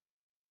is,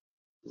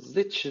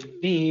 it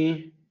should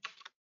be,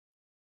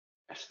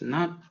 it's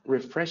not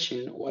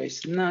refreshing. Why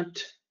it's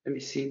not? Let me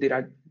see,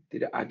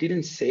 I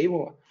didn't save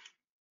or,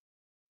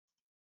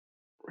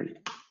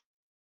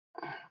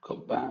 go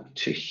back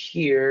to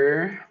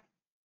here.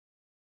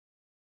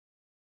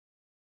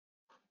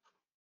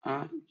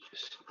 I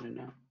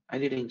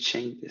didn't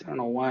change this. I don't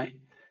know why.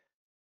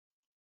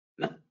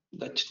 No,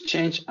 that should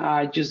change.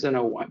 I just don't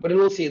know why. But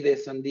we'll see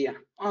this on the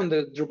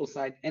Drupal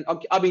side. And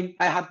okay,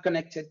 I have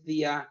connected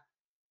the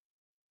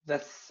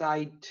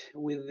site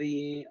with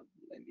the.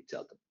 Let me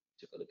take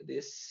a look at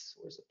this.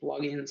 Where's the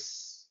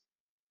plugins?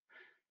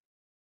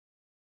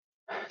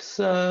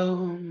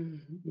 So.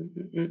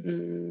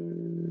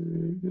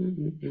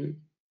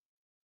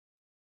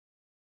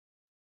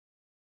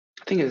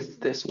 I think it's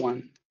this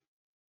one.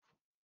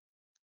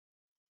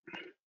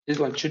 This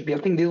one should be, I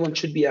think this one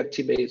should be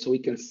activated so we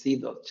can see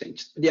those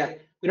changes. But yeah,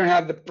 we don't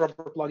have the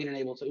proper plugin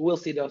enabled, so we'll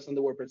see those on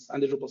the WordPress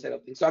and the Drupal side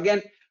of things. So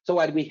again, so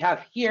what we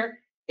have here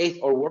is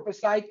our WordPress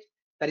site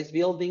that is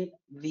building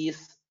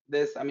this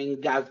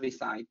Gatsby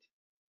site.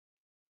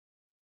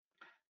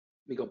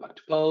 We go back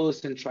to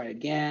post and try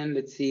again.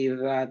 Let's see if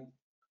that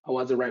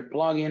was the right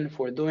plugin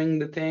for doing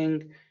the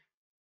thing.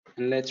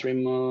 And let's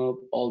remove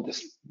all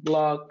this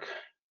block,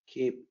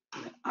 keep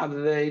the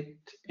update,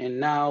 and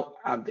now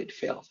update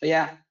failed. So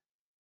yeah,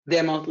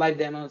 demos, live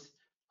demos.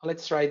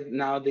 Let's try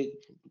now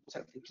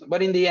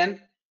but in the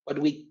end, what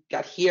we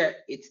got here,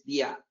 it's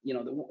the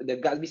the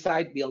Gatsby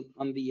site built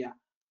on the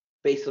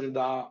based on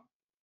the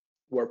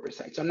WordPress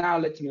site. So now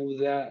let's move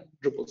the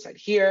Drupal site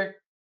here.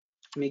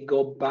 Let me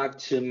go back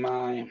to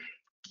my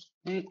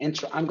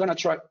intro. I'm gonna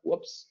try.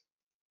 Whoops.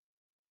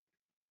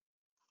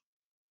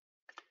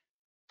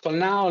 So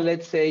now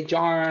let's say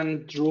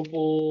yarn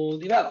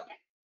Drupal develop.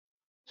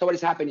 So what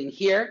is happening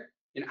here?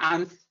 And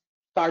I'm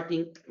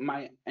starting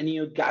a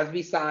new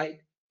Gatsby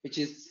site, which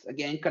is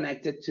again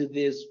connected to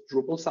this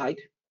Drupal site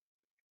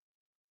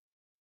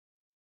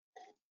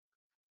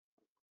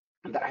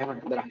that I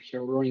have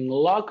here running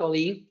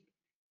locally.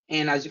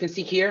 And as you can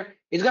see here,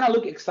 it's gonna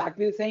look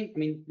exactly the same. I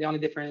mean, the only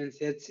difference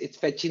is it's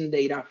fetching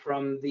data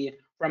from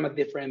a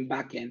different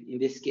backend. In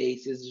this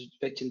case, is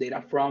fetching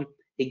data from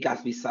a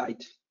Gatsby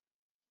site.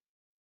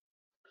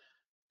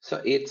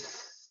 So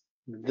it's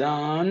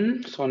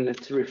done. So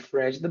let's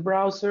refresh the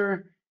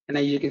browser. And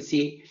as you can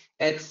see,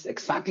 it's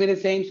exactly the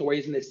same. So we're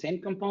using the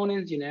same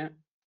components,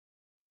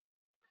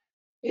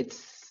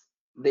 It's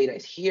data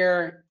is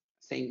here,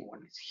 same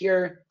one is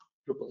here,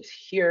 Drupal is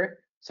here.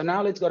 So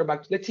now let's go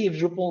back. Let's see if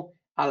Drupal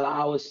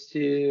allows us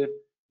to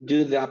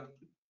do the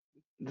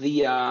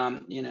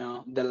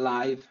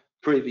live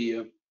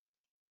preview.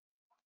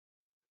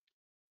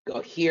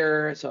 Go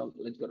here. So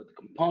let's go to the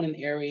component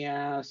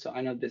area. So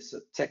I know this is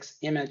a text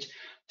image.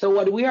 So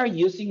what we are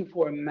using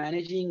for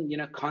managing,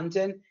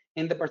 content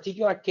in the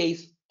particular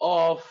case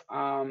of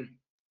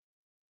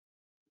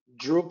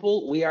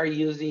Drupal, we are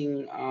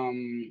using,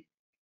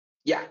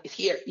 yeah, it's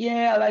here.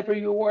 Yeah, live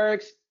preview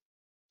works.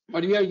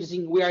 What we are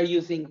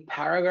using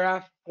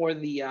Paragraph for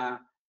the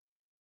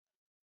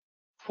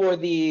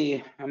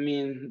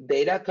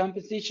data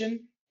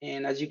composition.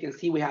 And as you can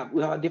see, we have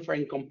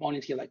different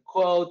components here like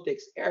quote,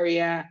 text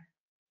area.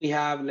 We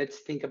have, let's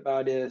think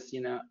about this,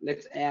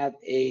 let's add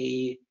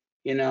a,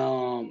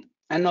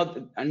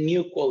 a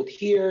new quote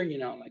here,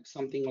 like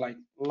something like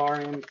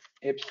Lorem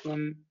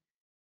Ipsum.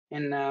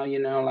 And now,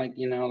 like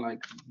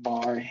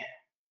bar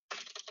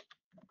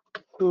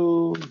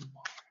who.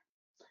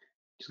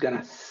 Just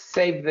gonna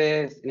save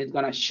this and it's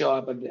gonna show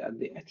up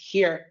at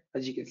here,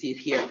 as you can see it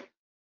here.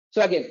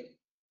 So again,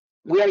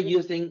 we are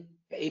using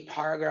a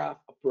paragraph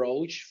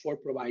approach for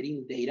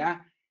providing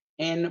data.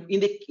 And in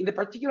the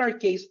particular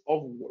case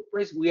of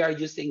WordPress, we are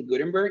using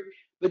Gutenberg,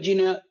 but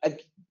the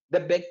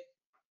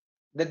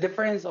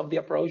difference of the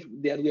approach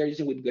that we are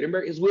using with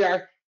Gutenberg is we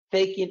are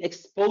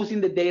exposing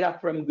the data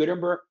from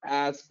Gutenberg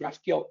as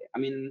GraphQL,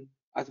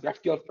 as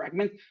GraphQL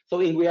fragments. So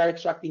we are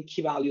extracting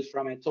key values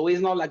from it. So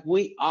it's not like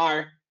we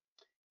are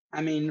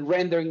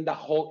rendering the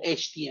whole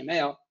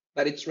HTML,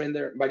 but it's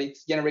rendered, but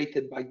it's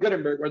generated by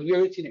Gutenberg. What we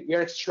are doing, we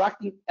are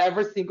extracting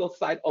every single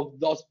side of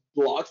those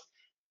blocks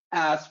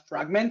as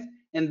fragments,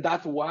 and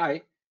that's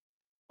why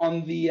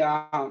on the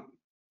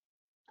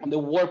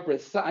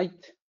WordPress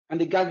site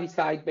and the Gatsby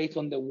site, based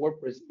on the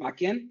WordPress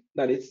backend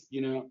that is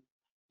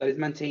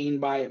maintained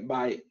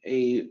by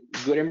a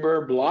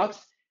Gutenberg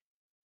blocks,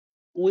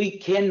 we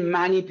can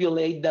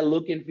manipulate the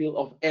look and feel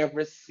of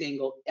every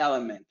single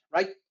element,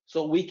 right?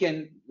 So we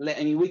can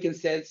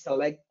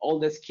select all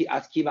this key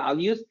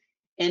values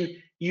and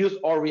use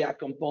our React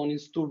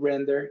components to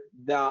render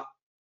the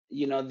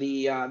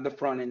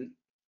front end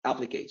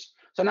application.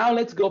 So now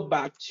let's go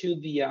back to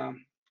the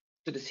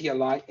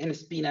CLI and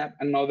spin up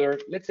another,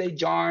 let's say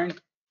yarn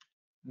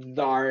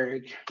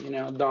dark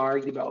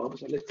developer.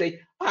 So let's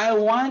say I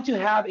want to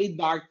have a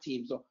dark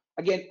theme. So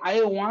again,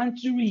 I want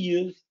to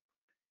reuse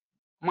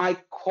my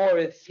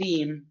core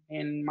theme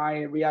and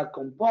my React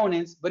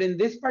components, but in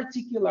this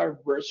particular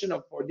version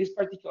for this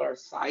particular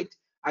site,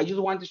 I just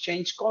want to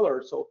change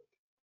color. So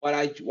what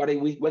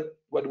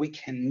we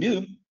can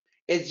do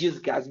is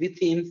use Gatsby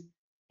themes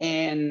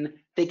and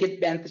take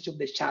advantage of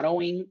the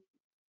shadowing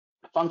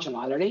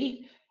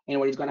functionality. And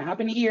what is going to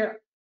happen here,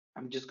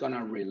 I'm just going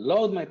to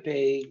reload my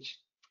page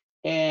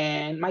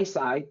and my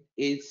site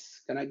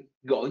is going to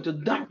go into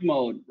dark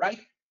mode,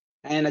 right?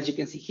 And as you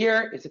can see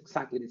here, it's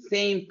exactly the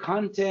same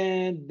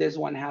content. This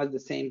one has the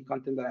same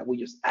content that we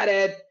just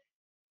added.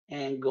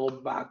 And go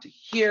back to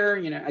here.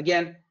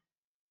 Again,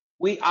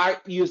 we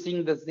are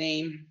using the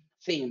same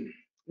theme.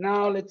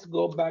 Now let's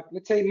go back.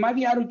 Let's say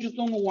maybe I just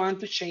don't want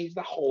to change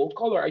the whole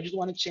color. I just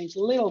want to change a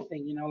little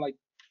thing, like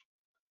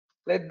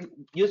let's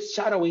use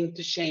shadowing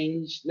to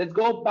change. Let's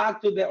go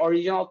back to the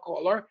original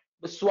color,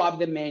 but swap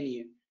the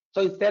menu.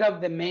 So instead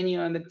of the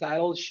menu and the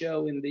title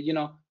show in the,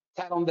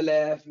 title on the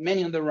left,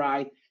 menu on the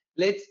right,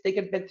 let's take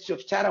advantage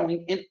of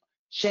shadowing and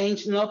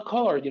change not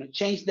color,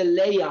 change the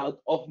layout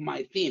of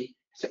my theme.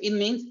 So it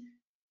means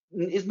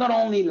it's not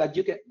only like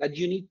you can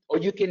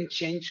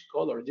change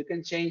colors, you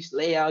can change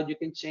layout, you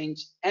can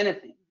change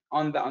anything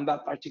on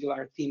that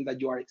particular theme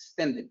that you are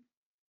extending.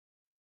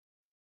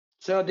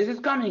 So this is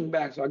coming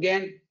back. So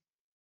again,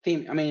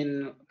 theme,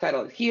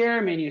 title is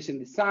here, menu is in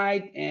the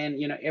side,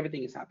 and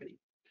everything is happening.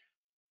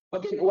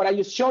 But what I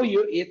just show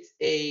you, it's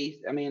a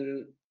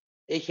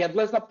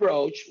headless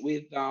approach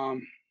with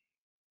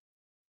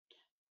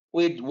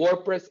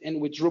WordPress and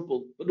with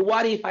Drupal. But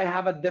what if I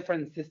have a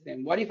different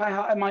system? What if I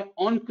have my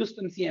own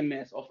custom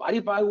CMS? Or what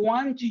if I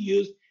want to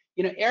use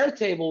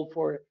Airtable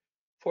for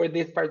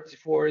this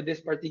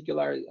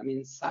particular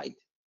site?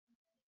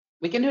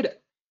 We can do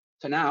that.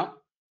 So now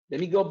let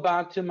me go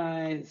back to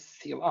my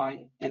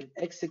CLI and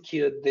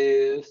execute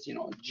this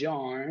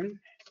yarn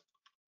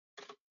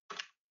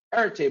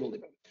Airtable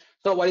event.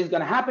 So what is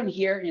going to happen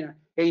here,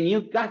 a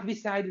new Gatsby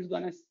site is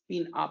going to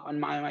spin up on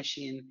my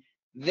machine.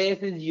 This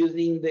is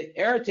using the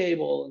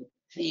Airtable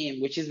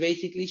theme, which is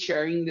basically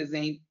sharing the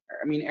same,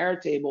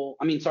 Airtable,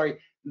 sorry,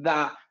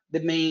 the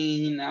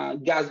main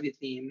Gatsby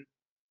theme.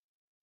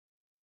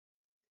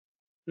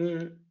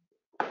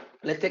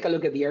 Let's take a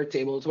look at the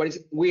Airtable. So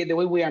the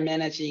way we are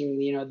managing,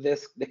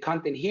 the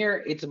content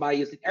here, it's by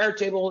using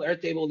Airtable.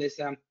 Airtable is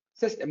a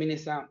system,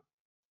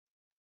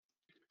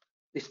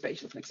 this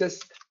page doesn't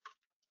exist.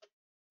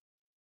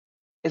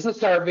 It's a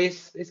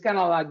service. It's kind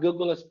of like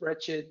Google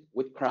spreadsheet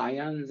with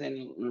crayons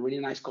and really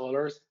nice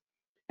colors.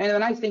 And the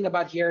nice thing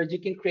about here is you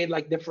can create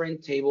like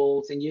different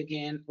tables and you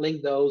can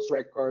link those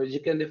records.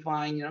 You can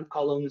define,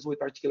 columns with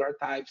particular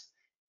types.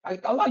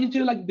 Allow you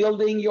to like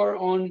building your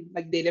own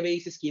like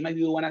database schema if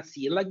you want to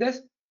see it like this.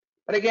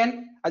 But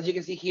again, as you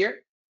can see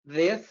here,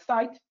 this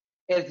site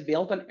is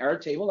built on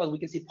Airtable. As we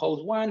can see,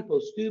 post 1,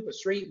 post 2,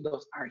 post 3,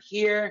 those are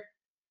here.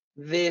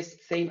 This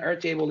same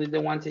Airtable is the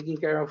one taking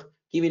care of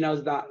giving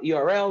us the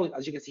URL.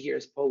 As you can see here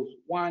is post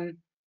 1,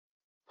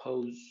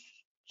 post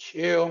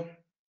 2,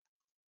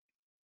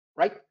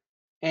 right?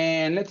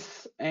 And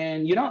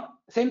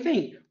same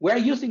thing. We're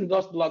using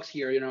those blocks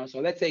here, so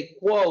let's say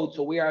quotes.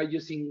 So we are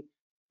using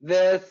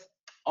this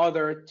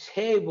other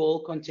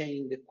table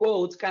containing the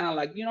quotes, kind of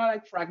like,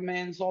 like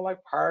fragments or like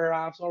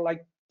paragraphs or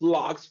like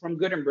blocks from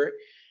Gutenberg.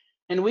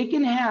 And we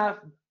can have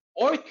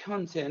our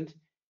content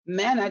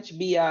managed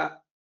via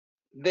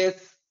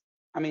this,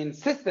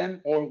 system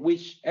or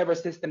whichever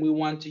system we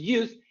want to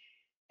use.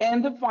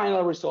 And the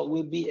final result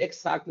will be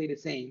exactly the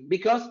same.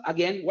 Because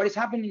again, what is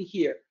happening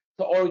here?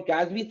 So our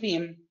Gatsby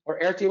theme or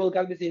Airtable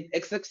Gatsby theme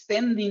is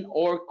extending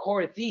our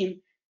core theme,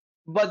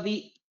 but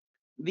the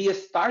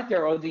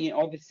starter or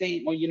the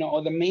same or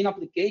the main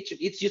application,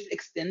 it's just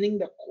extending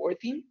the core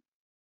theme.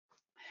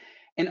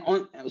 And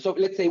so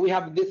let's say we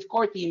have this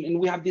core theme and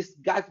we have this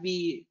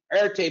Gatsby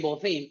Airtable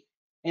theme,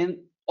 and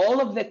all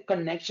of the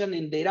connection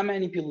and data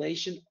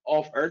manipulation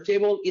of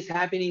Airtable is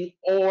happening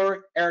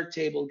or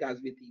Airtable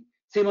Gatsby theme,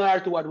 similar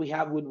to what we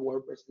have with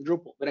WordPress and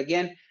Drupal. But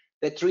again,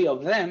 the three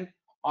of them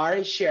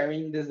are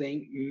sharing the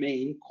same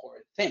main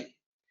core theme.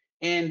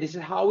 And this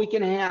is how we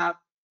can have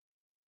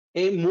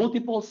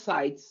multiple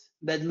sites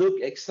that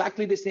look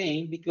exactly the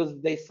same because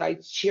the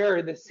sites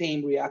share the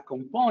same React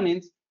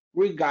components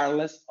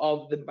regardless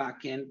of the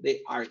backend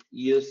they are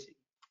using.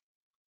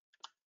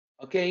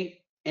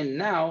 Okay, and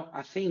now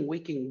I think we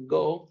can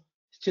go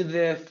to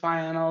the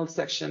final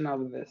section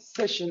of the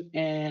session.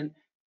 And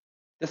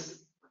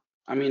this,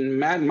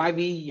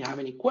 maybe you have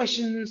any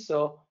questions,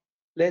 so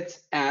let's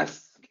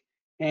ask.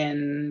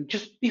 And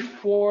just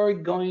before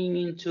going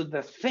into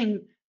the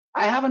thing,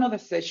 I have another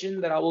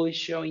session that I will be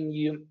showing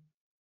you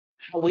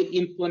how we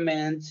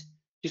implement,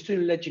 just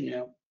to let you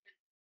know,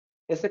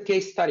 it's a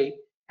case study,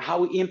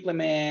 how we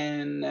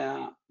implement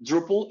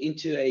Drupal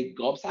into a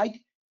Gov site.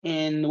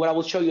 And what I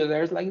will show you,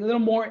 there's like a little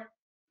more,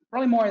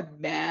 probably more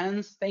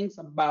advanced things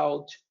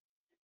about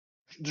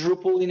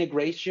Drupal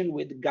integration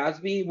with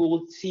Gatsby. We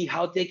will see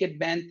how to take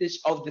advantage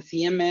of the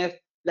CMS,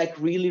 like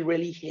really,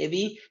 really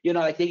heavy,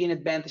 like taking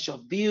advantage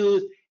of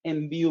views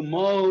and view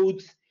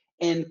modes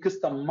and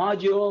custom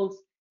modules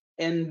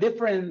and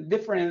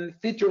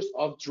different features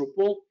of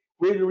Drupal.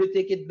 Really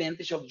take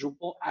advantage of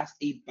Drupal as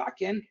a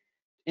backend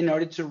in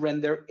order to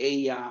render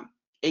a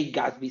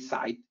Gatsby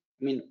site,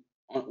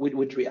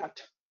 with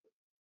React.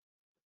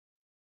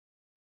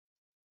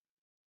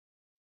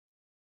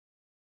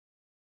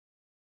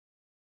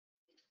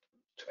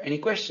 So any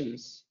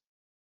questions?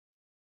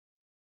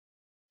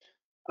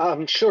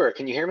 Sure.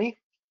 Can you hear me?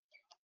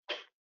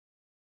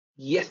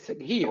 Yes, I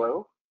can hear you.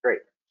 Hello? Great.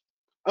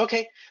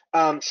 Okay.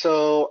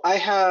 So I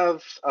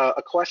have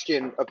a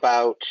question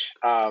about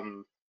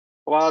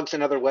blogs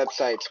and other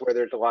websites where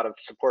there's a lot of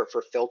support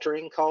for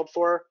filtering called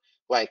for.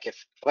 Like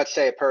if, let's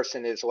say, a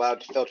person is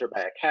allowed to filter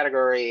by a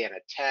category and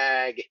a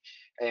tag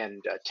and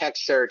a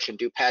text search and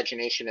do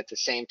pagination at the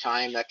same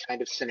time, that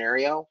kind of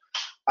scenario.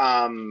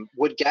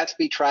 Would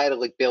Gatsby try to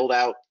like build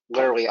out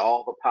literally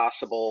all the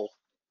possible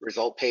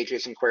result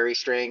pages and query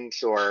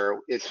strings,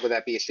 or would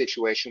that be a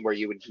situation where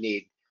you would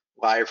need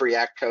live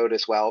React code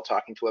as well,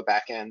 talking to a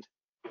backend?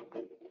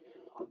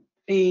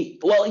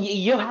 Well,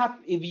 you have,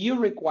 if you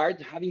require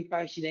having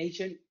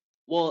pagination,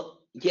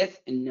 well, yes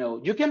and no.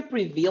 You can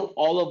pre-build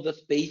all of those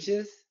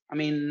pages,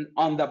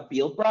 on the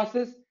build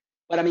process,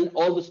 but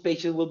all those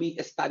pages will be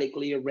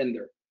statically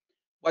rendered.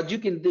 What you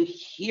can do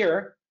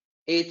here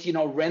is,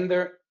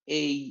 render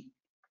a,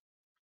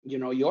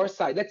 your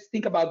site. Let's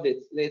think about this.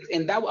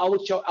 And that I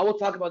will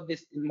talk about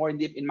this more in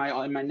depth in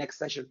my next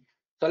session.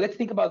 So let's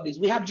think about this.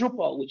 We have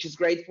Drupal, which is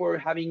great for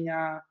having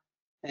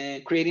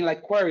creating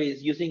like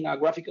queries using a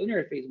graphical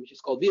interface, which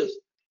is called views,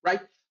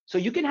 right? So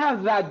you can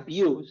have that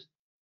views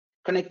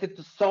connected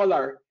to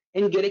Solar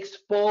and get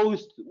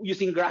exposed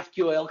using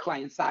GraphQL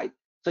client side.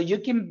 So you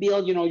can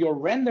build,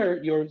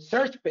 your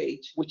search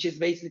page, which is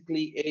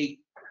basically a,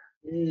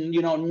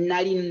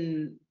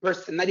 90%,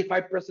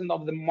 95%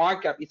 of the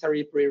markup is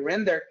already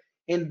pre-rendered,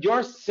 and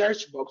your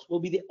search box will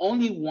be the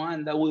only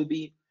one that will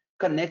be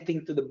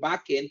connecting to the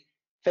backend.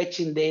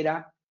 fetching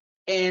data,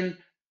 and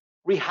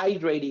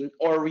rehydrating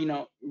or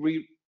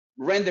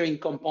rendering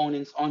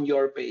components on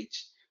your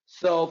page.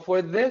 So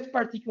for this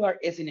particular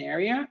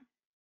scenario,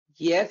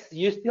 yes,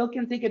 you still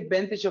can take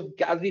advantage of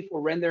Gatsby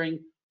for rendering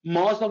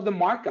most of the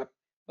markup,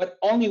 but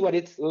only when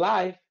it's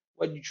live,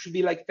 what should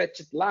be like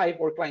fetched live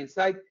or client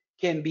side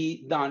can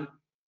be done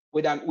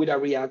with a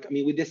React.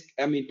 With this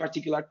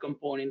particular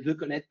component who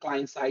connect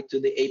client side to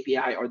the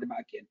API or the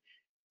backend.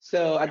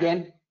 So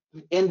again,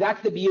 and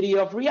that's the beauty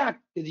of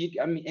React, because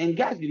and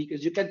Gatsby,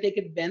 because you can take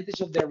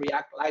advantage of the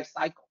React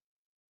lifecycle.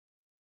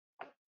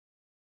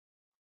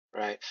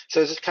 Right.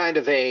 So this is kind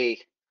of a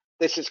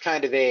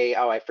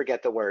oh, I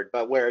forget the word,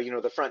 but where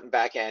the front and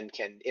back end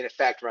can in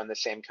effect run the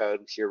same code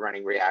because you're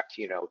running React,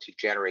 to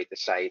generate the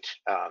site,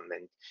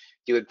 and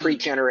you would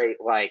pre-generate,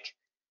 like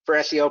for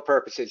SEO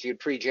purposes, you'd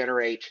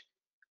pre-generate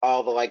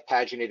all the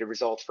paginated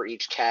results for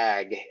each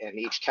tag and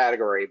each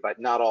category, but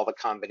not all the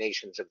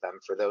combinations of them.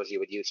 For those, you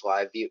would use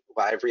live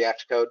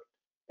React code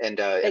and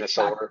in a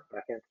Solr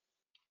backend.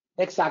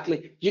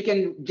 Exactly. You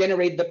can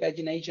generate the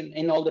pagination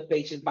in all the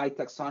pages by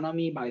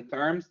taxonomy, by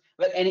terms,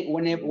 but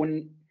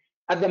when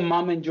at the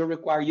moment you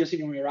require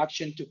using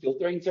interaction to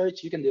filter in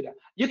search, you can do that.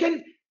 You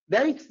can,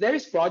 there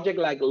is project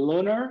like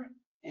Lunar,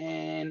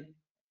 and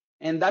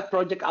that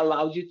project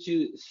allows you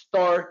to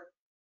store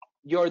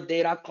your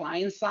data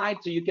client side,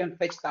 so you can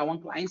fetch that one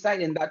client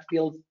side, and that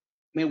feels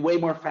way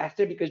more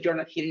faster because you're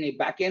not hitting a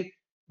backend.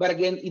 But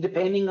again,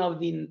 depending on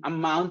the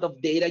amount of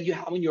data you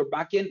have on your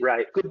backend,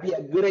 right, could be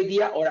a good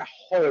idea or a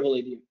horrible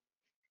idea.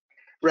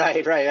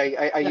 Right.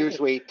 I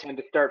usually tend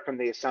to start from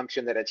the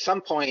assumption that at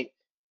some point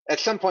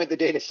the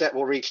data set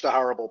will reach the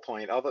horrible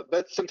point,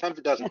 but sometimes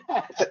it doesn't.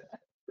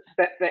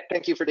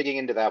 Thank you for digging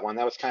into that one.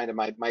 That was kind of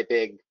my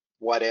big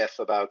what if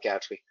about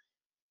Gatsby.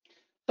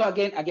 So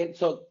again,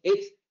 so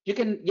it's, you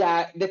can,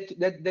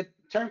 the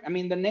term,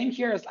 the name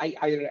here is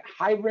either a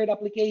hybrid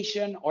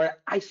application or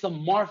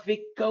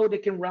isomorphic code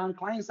that can run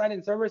client side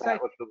and server side.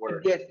 That was the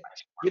word. Yes,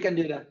 you can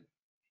do that.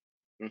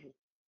 Mm-hmm.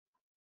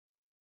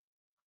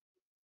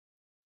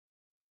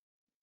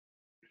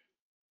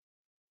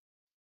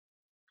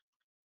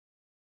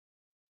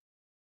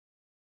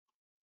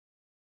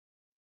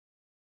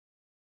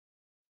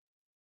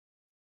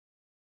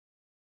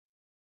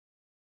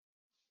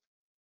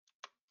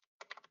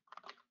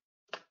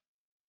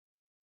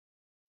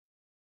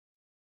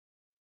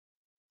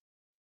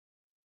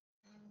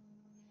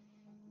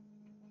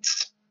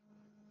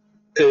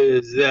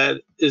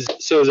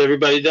 So is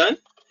everybody done?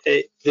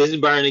 Hey, this is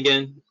Byron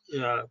again,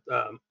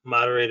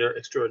 moderator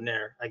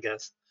extraordinaire, I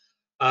guess.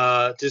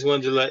 Just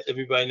wanted to let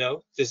everybody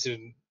know this is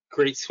a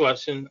great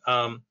question.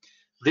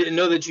 Didn't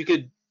know that you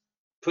could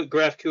put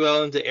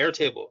GraphQL into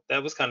Airtable.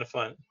 That was kind of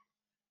fun.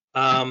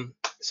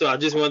 So I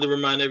just wanted to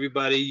remind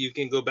everybody, you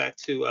can go back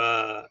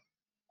to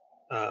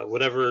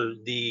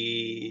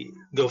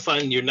go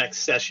find your next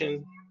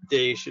session.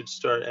 They should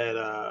start at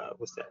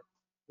what's that,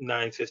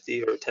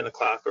 9:50 or 10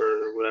 o'clock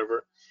or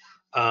whatever.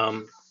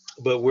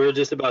 But we're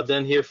just about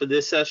done here for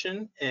this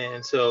session,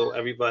 and so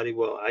everybody,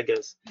 well, I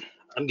guess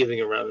I'm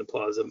giving a round of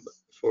applause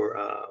for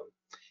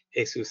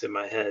Jesus in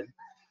my head.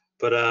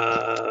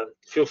 But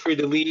feel free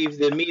to leave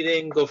the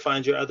meeting, go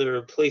find your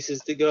other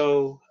places to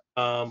go,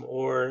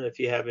 or if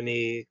you have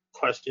any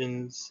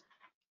questions,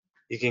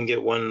 you can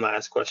get one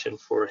last question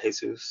for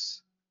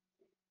Jesus.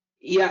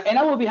 Yeah, and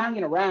I will be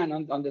hanging around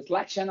on the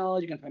Slack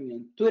channel. You can find me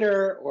on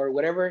Twitter or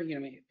whatever.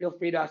 Feel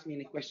free to ask me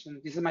any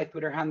questions. This is my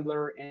Twitter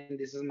handler, and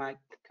this is my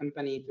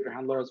company Twitter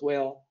handler as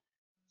well.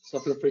 So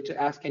feel free to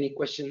ask any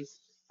questions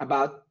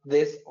about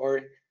this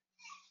or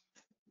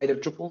either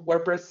Drupal,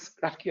 WordPress,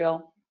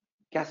 GraphQL,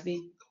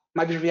 Gatsby,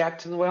 might be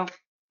React as well.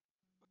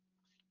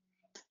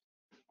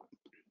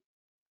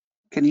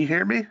 Can you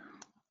hear me?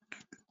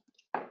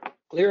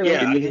 Clearly.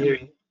 Yeah, I can hear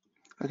you.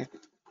 Okay.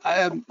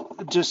 I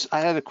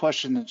had a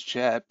question in the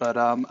chat, but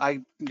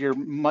your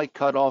mic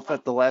cut off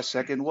at the last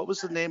second. What was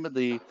the name of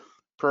the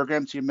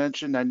programs you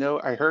mentioned? I know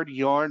I heard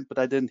Yarn, but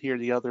I didn't hear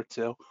the other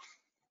two.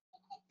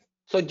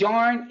 So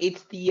Yarn,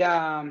 it's the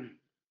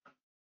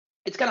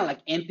it's kind of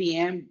like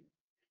NPM,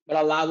 but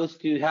allow us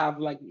to have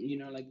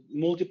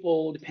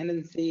multiple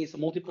dependencies,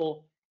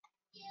 multiple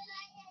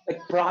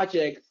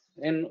projects,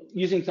 and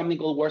using something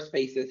called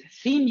workspaces.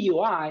 Theme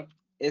UI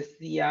is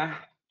the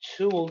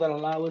tool that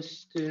allows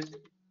us to.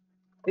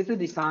 It's a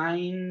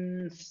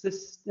design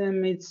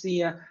system. It's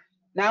the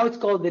now it's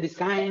called the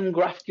Design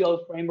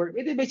GraphQL framework.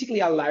 It is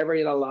basically a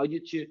library that allows you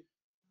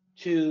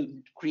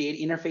to create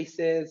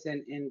interfaces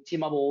and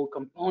teamable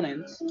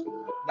components.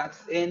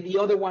 And the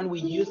other one we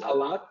use a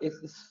lot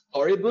is the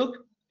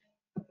Storybook,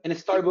 and the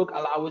Storybook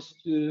allows us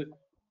to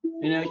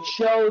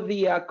show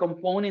the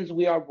components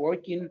we are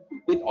working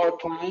with our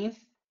clients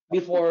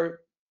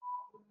before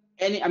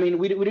we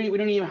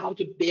don't even have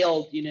to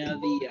build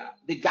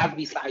the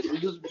Gatsby site. We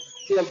just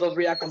build those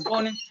React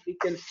components. We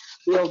can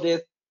build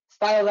this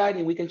style guide,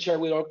 and we can share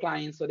with our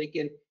clients so they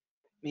can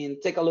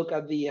take a look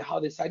at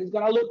how the site is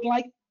gonna look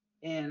like,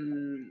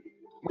 and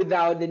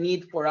without the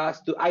need for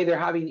us to either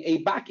having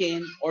a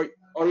backend or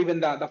even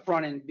the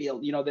front end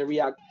build, the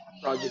React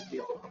project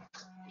build.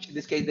 in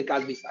this case, the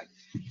Gatsby site.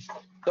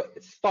 So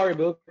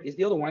Storybook is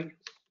the other one.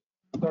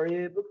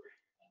 Storybook.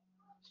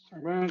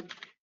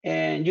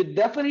 And you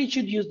definitely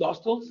should use those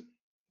tools.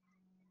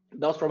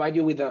 Those provide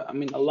you with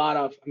a lot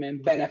of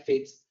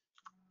benefits,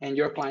 and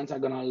your clients are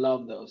gonna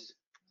love those.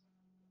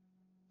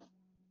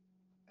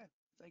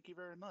 Thank you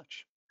very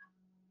much.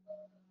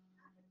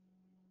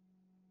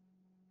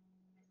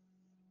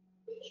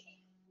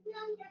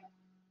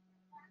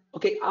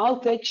 Okay, I'll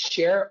take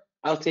share.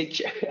 I'll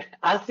take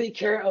I'll take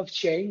care of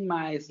sharing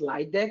my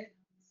slide deck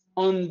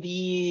on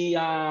the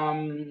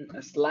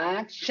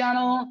Slack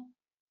channel,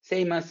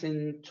 same as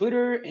in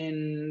Twitter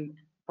and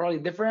probably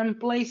different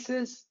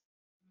places.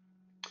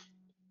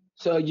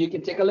 So you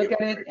can take a look at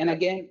it. And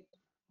again,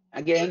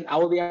 I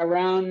will be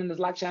around in the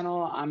Slack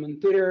channel. I'm on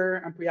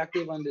Twitter. I'm pretty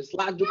active on the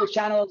Slack Drupal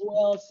channel as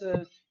well.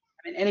 So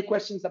any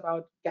questions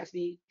about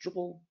Gatsby,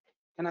 Drupal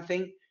kind of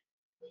thing,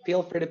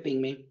 feel free to ping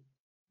me.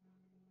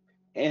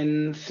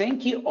 And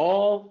thank you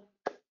all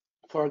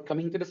for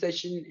coming to the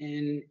session,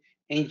 and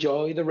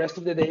enjoy the rest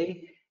of the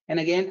day. And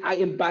again, I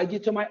invite you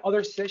to my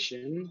other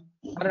session.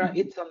 I don't know,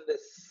 it's on the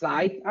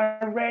site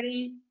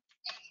already.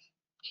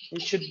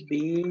 It should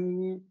be,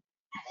 and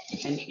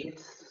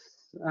it's,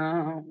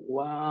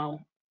 wow,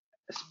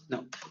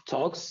 no,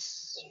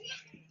 talks.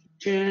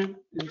 I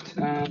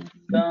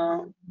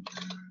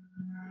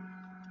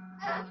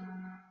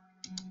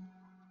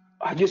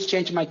just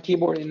changed my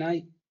keyboard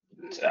and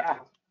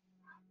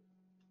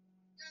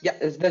yeah,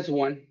 it's this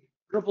one.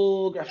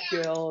 Drupal,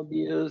 GraphQL,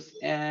 views,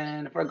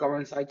 and for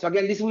government side. So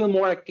again, this will be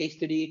more a case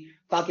study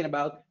talking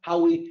about how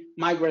we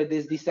migrate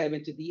this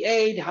D7 to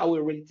D8, how we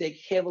really take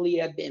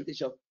heavily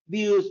advantage of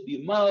views,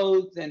 view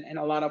modes, and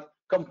a lot of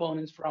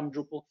components from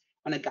Drupal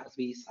on a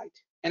Gatsby site.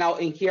 And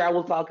in here, I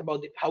will talk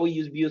about how we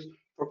use views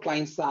for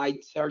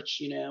client-side search,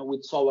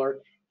 with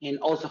Solar, and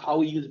also how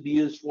we use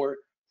views for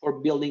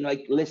building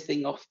like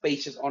listing of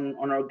pages on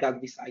our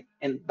Gatsby site.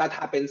 And that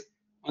happens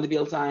on the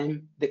build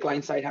time, the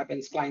client side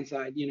happens client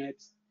side,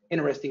 it's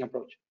interesting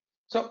approach.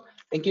 So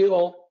thank you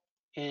all,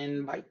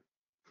 and bye.